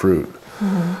ripens that fruit.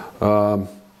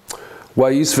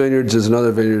 Wise Vineyards is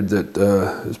another vineyard that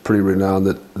is pretty renowned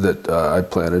that I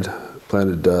planted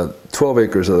 12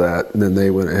 acres of that, and then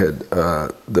they went ahead.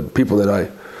 The people that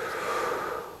I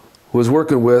was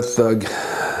working with,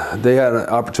 they had an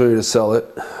opportunity to sell it,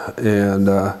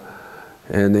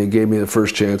 and they gave me the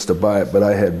first chance to buy it, but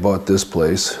I had bought this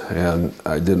place, and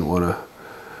I didn't want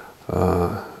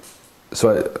to,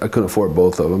 so I couldn't afford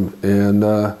both of them. And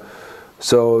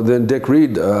so then Dick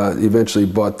Reed eventually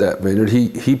bought that vineyard.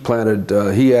 He planted,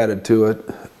 he added to it,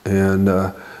 and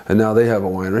now they have a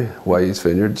winery, Wise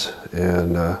Vineyards,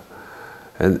 and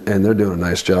they're doing a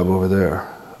nice job over there.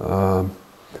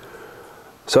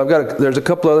 So there's a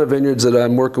couple other vineyards that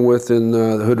I'm working with in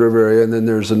the Hood River area, and then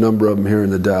there's a number of them here in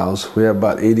the Dalles. We have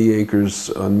about 80 acres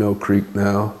on Mill Creek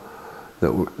now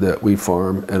that we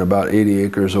farm, and about 80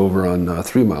 acres over on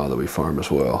 3 Mile that we farm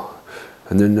as well.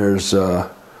 And then there's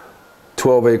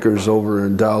 12 acres over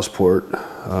in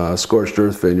Dallesport, Scorched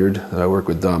Earth Vineyard that I work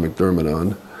with Don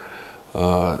McDermott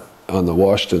on the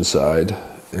Washington side.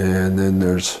 And then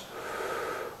there's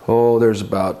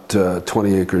about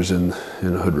 20 acres in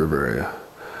the Hood River area.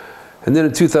 And then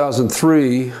in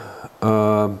 2003,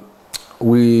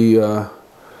 we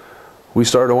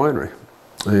started a winery,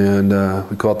 and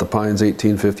we call it the Pines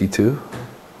 1852,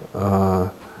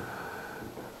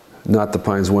 not the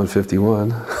Pines 151.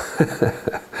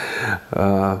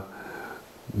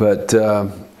 But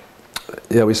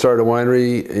yeah, we started a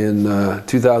winery in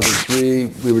 2003.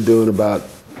 We were doing about,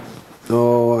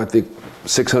 I think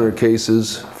 600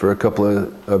 cases for a couple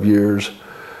of years.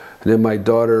 And then my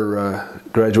daughter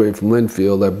graduated from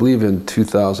Linfield, I believe in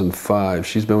 2005.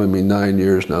 She's been with me 9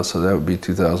 years now, so that would be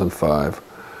 2005. I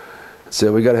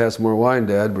said, we got to have some more wine,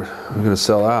 Dad. We're going to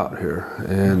sell out here.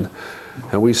 And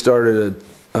we started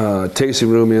a tasting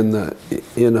room in the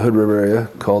Hood River area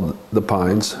called the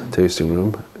Pines Tasting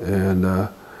Room, and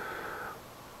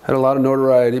had a lot of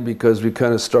notoriety because we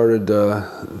kind of started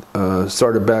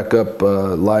back up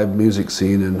live music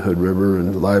scene in Hood River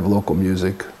and live local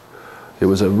music. It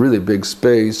was a really big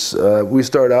space. We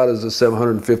started out as a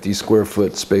 750 square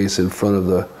foot space in front of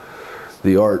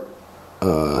the art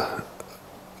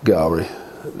gallery,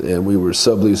 and we were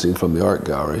subleasing from the art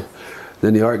gallery.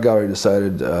 Then the art gallery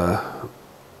decided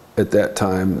at that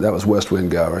time, that was West Wind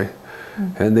Gallery,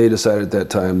 and they decided at that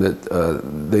time that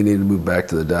they needed to move back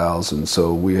to the Dalles, and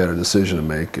so we had a decision to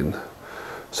make, and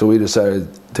so we decided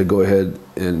to go ahead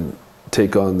and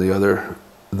take on the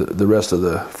rest of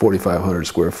the 4,500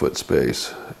 square foot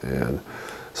space. And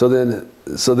so then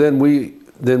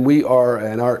we are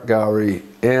an art gallery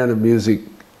and a music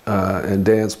and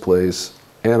dance place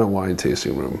and a wine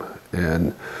tasting room.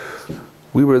 And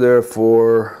we were there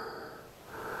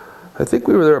I think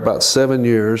we were there about 7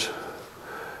 years.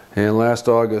 And last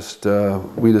August,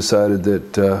 we decided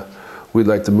that we'd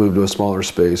like to move to a smaller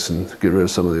space and get rid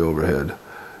of some of the overhead.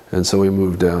 And so we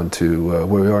moved down to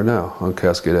where we are now on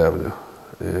Cascade Avenue.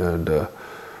 And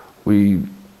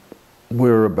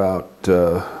we're about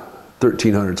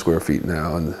 1,300 square feet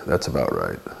now, and that's about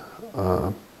right.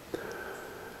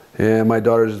 And my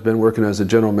daughter has been working as a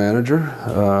general manager.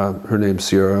 Her name's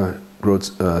Sierra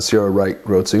Wright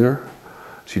Grotzinger.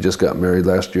 She just got married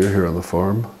last year here on the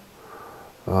farm.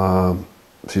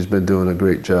 She's been doing a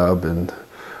great job, and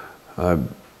I've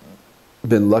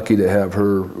been lucky to have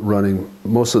her running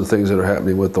most of the things that are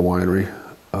happening with the winery.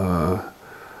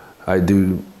 I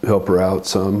do help her out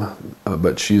some,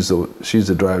 but she's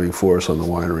the driving force on the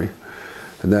winery,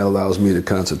 and that allows me to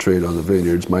concentrate on the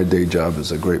vineyards. My day job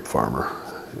is a grape farmer,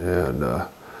 and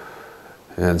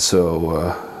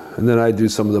then I do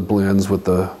some of the blends with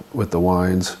the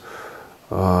wines.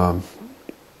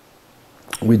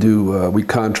 We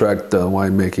contract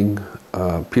winemaking.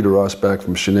 Peter Rossback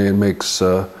from Chenin makes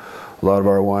a lot of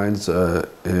our wines,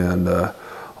 and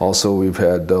also we've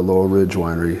had Laurel Ridge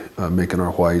Winery making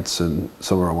our whites and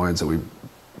some of our wines that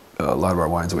a lot of our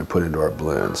wines that we put into our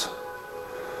blends.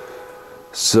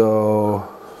 So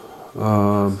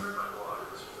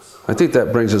I think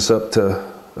that brings us up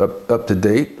to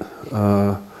date.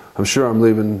 I'm sure I'm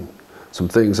leaving some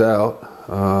things out,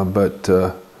 but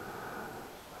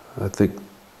I think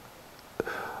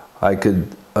I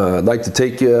could I'd like to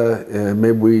take you, and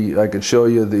maybe I could show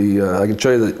you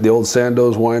the old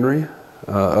Sandoz winery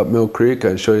up Mill Creek.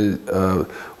 I'd show you,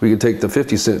 we could take the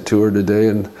 50-cent tour today,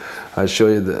 and I'd show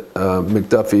you the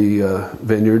McDuffie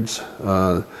vineyards.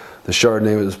 The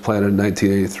Chardonnay was planted in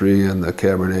 1983 and the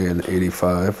Cabernet in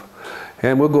 85.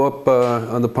 And we'll go up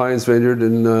on the Pines Vineyard,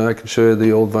 and I can show you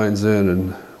the Old Vines Inn,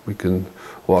 and we can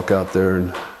walk out there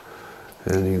and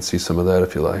you can see some of that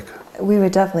if you like. We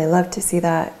would definitely love to see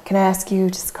that. Can I ask you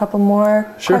just a couple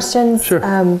more questions? Sure.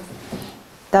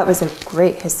 That was a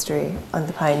great history on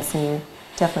the Pines, and you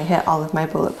definitely hit all of my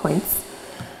bullet points.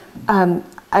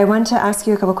 I want to ask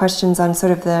you a couple questions on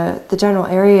sort of the general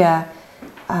area,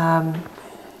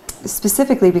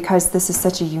 specifically because this is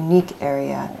such a unique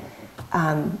area.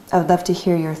 I would love to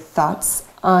hear your thoughts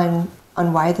on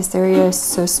why this area is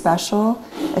so special,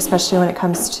 especially when it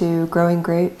comes to growing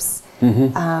grapes,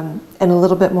 and a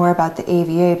little bit more about the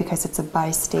AVA, because it's a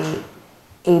bi-state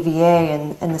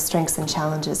AVA and the strengths and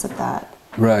challenges of that.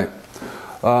 Right.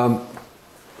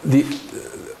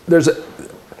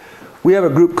 We have a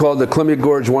group called the Columbia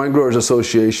Gorge Wine Growers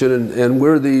Association, and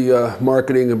we're the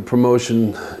marketing and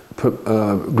promotion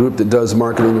group that does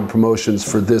marketing and promotions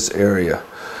for this area.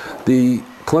 The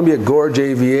Columbia Gorge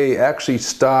AVA actually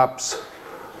stops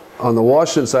on the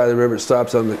Washington side of the river. It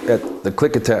stops at the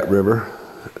Klickitat River.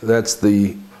 That's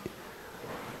the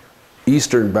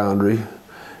eastern boundary.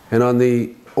 And on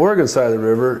the Oregon side of the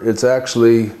river, it's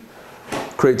actually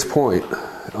Crates Point,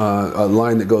 a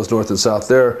line that goes north and south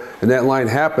there. And that line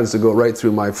happens to go right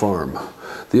through my farm.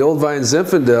 The Old Vine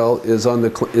Zinfandel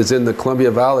is in the Columbia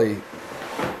Valley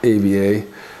AVA.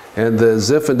 And the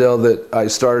Zinfandel that I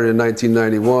started in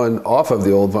 1991 off of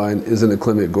the Old Vine is in the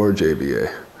Columbia Gorge AVA.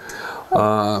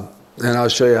 And I'll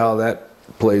show you how that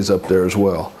plays up there as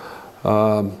well.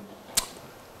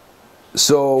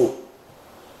 So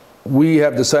we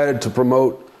have decided to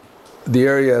promote the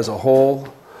area as a whole.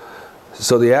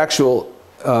 So the actual,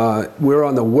 we're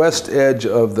on the west edge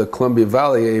of the Columbia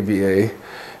Valley AVA,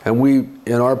 and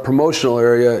in our promotional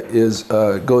area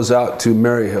goes out to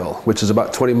Maryhill, which is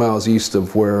about 20 miles east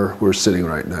of where we're sitting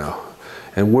right now.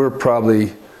 And we're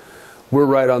basically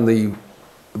right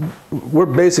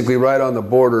on the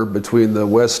border between the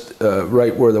west,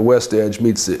 right where the west edge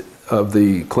meets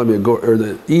the Columbia Gorge, or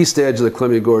the east edge of the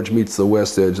Columbia Gorge meets the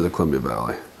west edge of the Columbia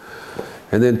Valley.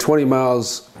 And then 20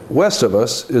 miles west of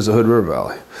us is the Hood River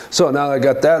Valley. So now that I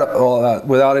got that all out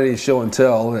without any show and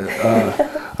tell,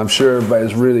 I'm sure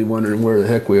everybody's really wondering where the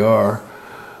heck we are.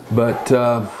 But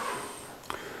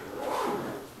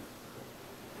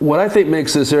what I think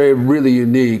makes this area really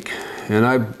unique, and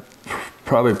I've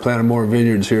probably planted more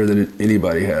vineyards here than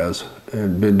anybody has,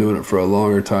 and been doing it for a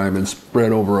longer time and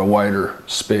spread over a wider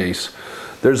space.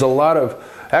 There's a lot of,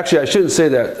 actually I shouldn't say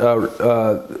that,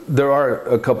 there are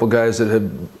a couple guys that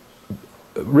have,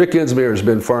 Rick Insmere has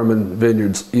been farming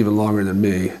vineyards even longer than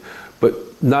me,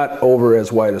 but not over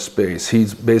as wide a space.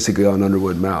 He's basically on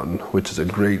Underwood Mountain, which is a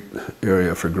great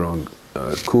area for growing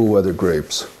cool weather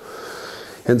grapes.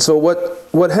 And so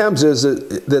what happens is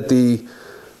that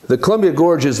the Columbia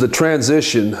Gorge is the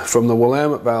transition from the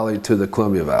Willamette Valley to the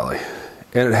Columbia Valley.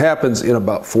 And it happens in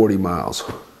about 40 miles.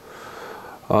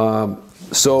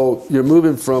 So you're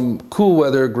moving from cool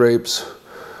weather grapes,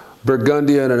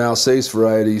 Burgundian and Alsace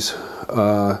varieties,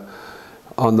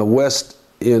 on the west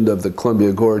end of the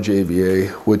Columbia Gorge AVA,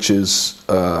 which is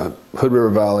Hood River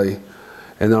Valley,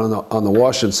 and then on the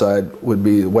Washington side would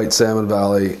be White Salmon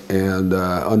Valley and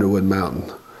Underwood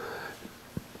Mountain.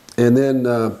 And then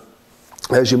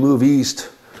as you move east,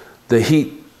 the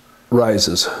heat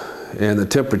rises and the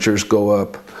temperatures go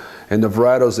up, and the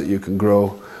varietals that you can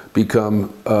grow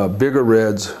become bigger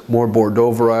reds, more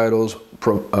Bordeaux varietals,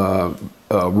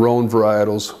 Rhone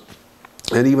varietals,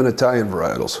 and even Italian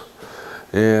varietals.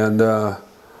 And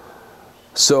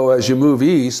so as you move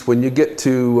east, when you get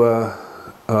to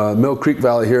Mill Creek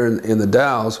Valley here in the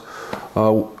Dalles,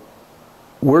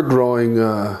 we're growing,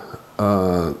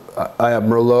 I have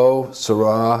Merlot,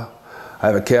 Syrah, I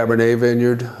have a Cabernet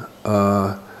vineyard.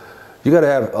 You got to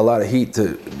have a lot of heat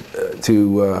to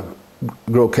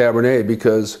grow Cabernet,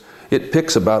 because it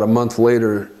picks about a month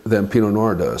later than Pinot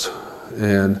Noir does.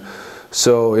 And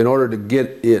so in order to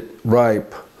get it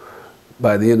ripe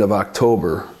by the end of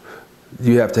October,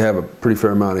 you have to have a pretty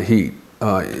fair amount of heat.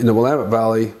 In the Willamette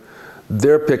Valley,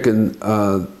 they're picking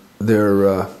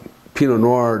their Pinot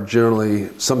Noir generally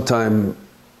sometime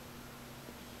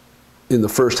in the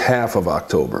first half of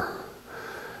October.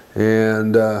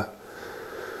 And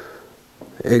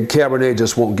Cabernet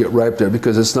just won't get ripe there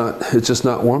because it's just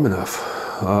not warm enough.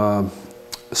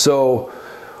 So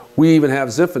we even have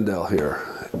Zinfandel here.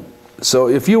 So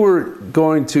if you were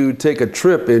going to take a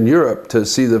trip in Europe to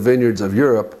see the vineyards of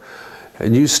Europe,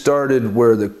 and you started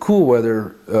where the cool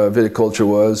weather viticulture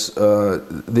was,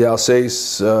 the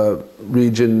Alsace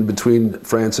region between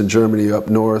France and Germany up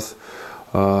north,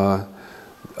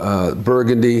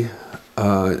 Burgundy.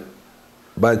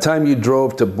 By the time you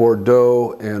drove to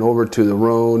Bordeaux and over to the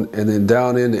Rhone and then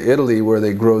down into Italy where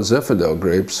they grow Zinfandel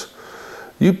grapes,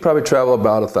 you'd probably travel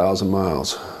about 1,000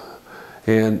 miles.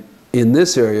 And in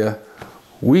this area,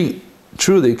 we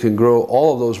truly can grow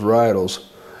all of those varietals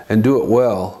and do it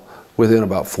well within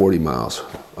about 40 miles.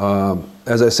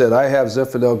 As I said, I have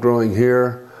Zinfandel growing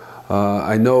here.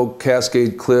 I know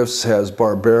Cascade Cliffs has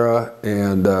Barbera,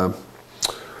 and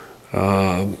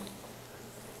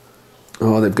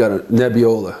they've got a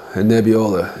Nebbiolo and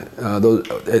Nebbiolo.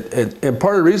 And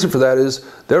part of the reason for that is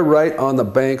they're right on the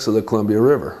banks of the Columbia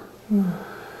River.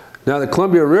 Now the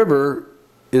Columbia River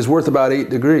is worth about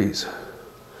 8 degrees.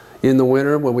 In the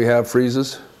winter when we have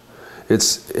freezes,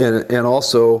 and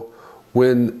also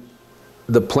when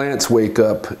the plants wake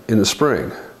up in the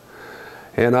spring.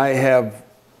 And I have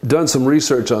done some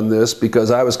research on this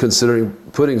because I was considering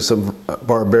putting some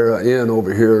Barbera in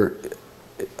over here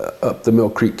up the Mill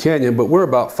Creek Canyon, but we're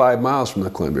about 5 miles from the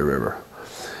Columbia River.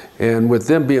 And with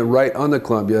them being right on the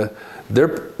Columbia,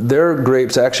 their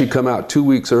grapes actually come out 2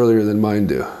 weeks earlier than mine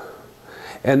do.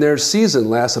 And their season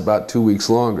lasts about 2 weeks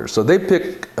longer. So they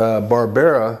pick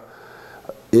Barbera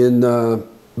in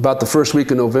about the first week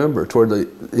of November, toward the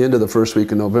end of the first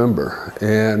week of November.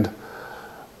 And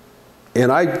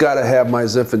I got to have my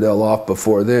Zinfandel off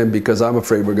before then because I'm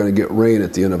afraid we're going to get rain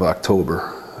at the end of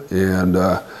October. And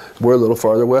we're a little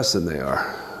farther west than they are.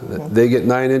 They get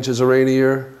 9 inches of rain a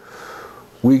year.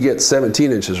 We get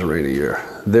 17 inches of rain a year.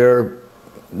 They're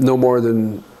no more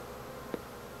than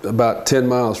about 10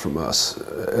 miles from us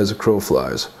as a crow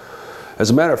flies. As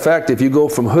a matter of fact, if you go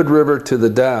from Hood River to the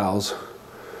Dalles,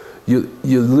 you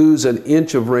lose an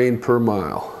inch of rain per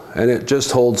mile, and it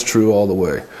just holds true all the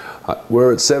way.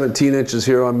 We're at 17 inches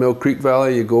here on Mill Creek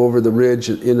Valley. You go over the ridge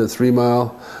into 3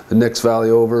 Mile, the next valley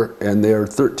over, and they're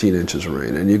 13 inches of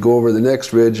rain. And you go over the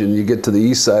next ridge and you get to the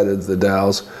east side of the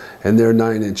Dalles, and they're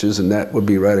 9 inches, and that would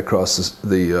be right across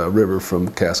the river from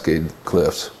Cascade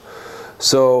Cliffs.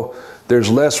 So there's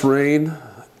less rain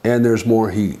and there's more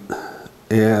heat.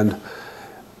 And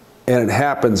it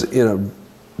happens in a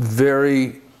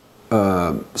very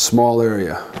small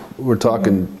area. We're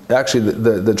talking, actually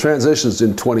the transition's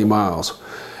in 20 miles.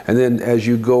 And then as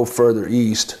you go further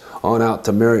east on out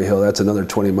to Maryhill, that's another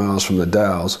 20 miles from the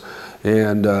Dalles.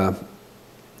 And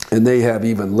they have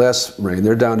even less rain.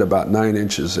 They're down to about 9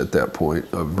 inches at that point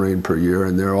of rain per year,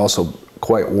 and they're also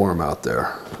quite warm out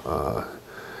there.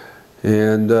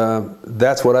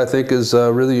 That's what I think is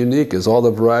really unique, is all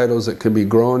the varietals that can be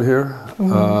grown here.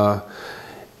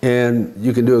 And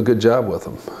you can do a good job with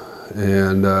them.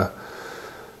 And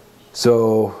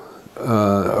so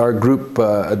our group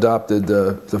adopted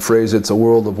the phrase, "It's a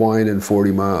world of wine in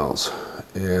 40 miles."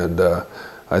 And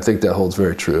I think that holds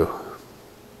very true.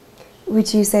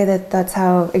 Would you say that that's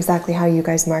exactly how you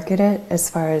guys market it, as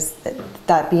far as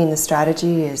that being the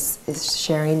strategy, is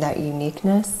sharing that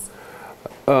uniqueness?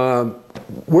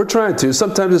 We're trying to.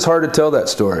 Sometimes it's hard to tell that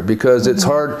story because it's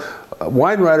hard.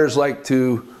 Wine writers like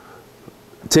to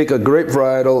take a grape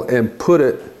varietal and put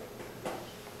it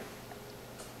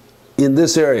in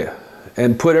this area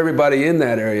and put everybody in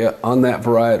that area on that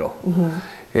varietal.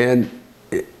 And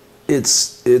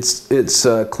it's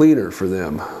cleaner for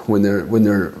them when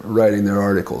they're writing their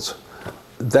articles.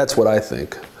 That's what I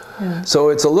think. Yeah. So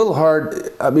it's a little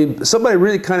hard. I mean, somebody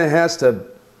really kind of has to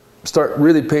start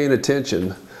really paying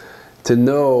attention to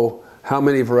know how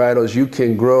many varietals you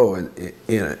can grow in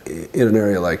an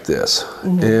area like this.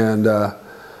 And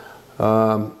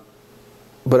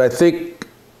but I think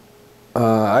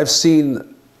I've seen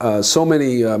so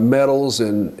many medals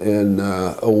and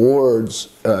awards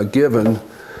given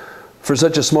for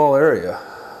such a small area.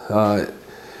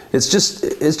 It's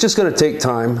just going to take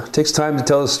time. It takes time to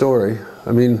tell a story.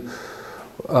 I mean,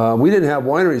 we didn't have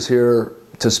wineries here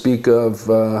to speak of.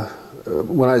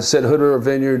 When I said Hood River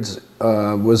Vineyards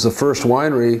was the first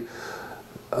winery,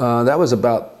 that was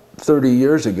about 30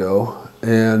 years ago,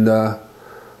 and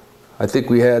I think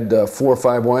we had 4 or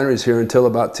 5 wineries here until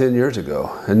about 10 years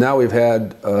ago, and now we've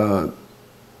had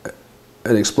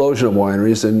an explosion of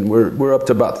wineries, and we're up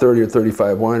to about 30 or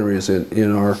 35 wineries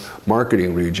in our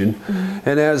marketing region.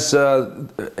 And as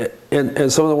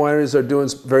and some of the wineries are doing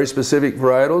very specific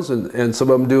varietals, and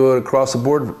some of them do across the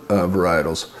board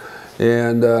varietals,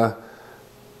 and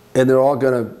they're all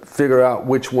going to figure out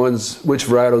which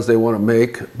varietals they want to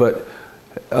make, but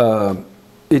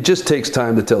it just takes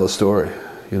time to tell a story.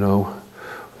 You know,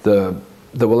 the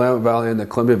Willamette Valley and the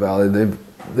Columbia Valley,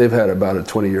 they've had about a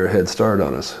 20-year head start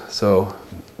on us. So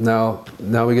now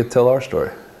we get to tell our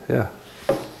story. Yeah.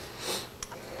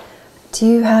 Do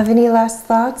you have any last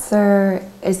thoughts, or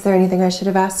is there anything I should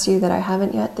have asked you that I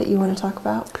haven't yet that you want to talk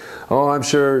about? Oh, I'm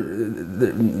sure,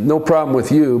 no problem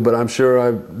with you, but I'm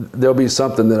sure there'll be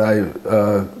something that I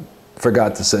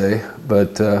forgot to say.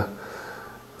 But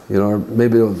you know,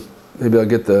 maybe it'll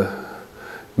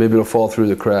fall through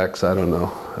the cracks. I don't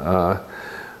know.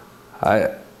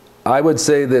 I would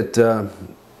say that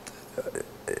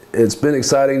it's been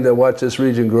exciting to watch this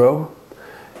region grow,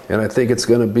 and I think it's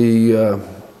going to be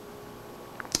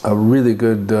a really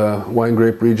good wine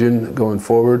grape region going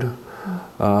forward.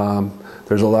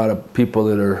 There's a lot of people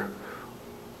that are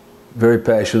very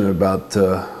passionate about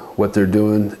what they're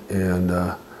doing,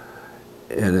 and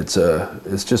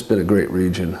it's just been a great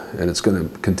region, and it's going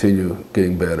to continue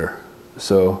getting better.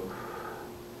 So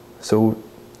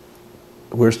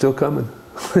we're still coming.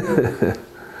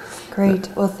 Great.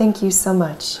 Well, thank you so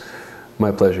much.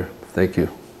 My pleasure. Thank you.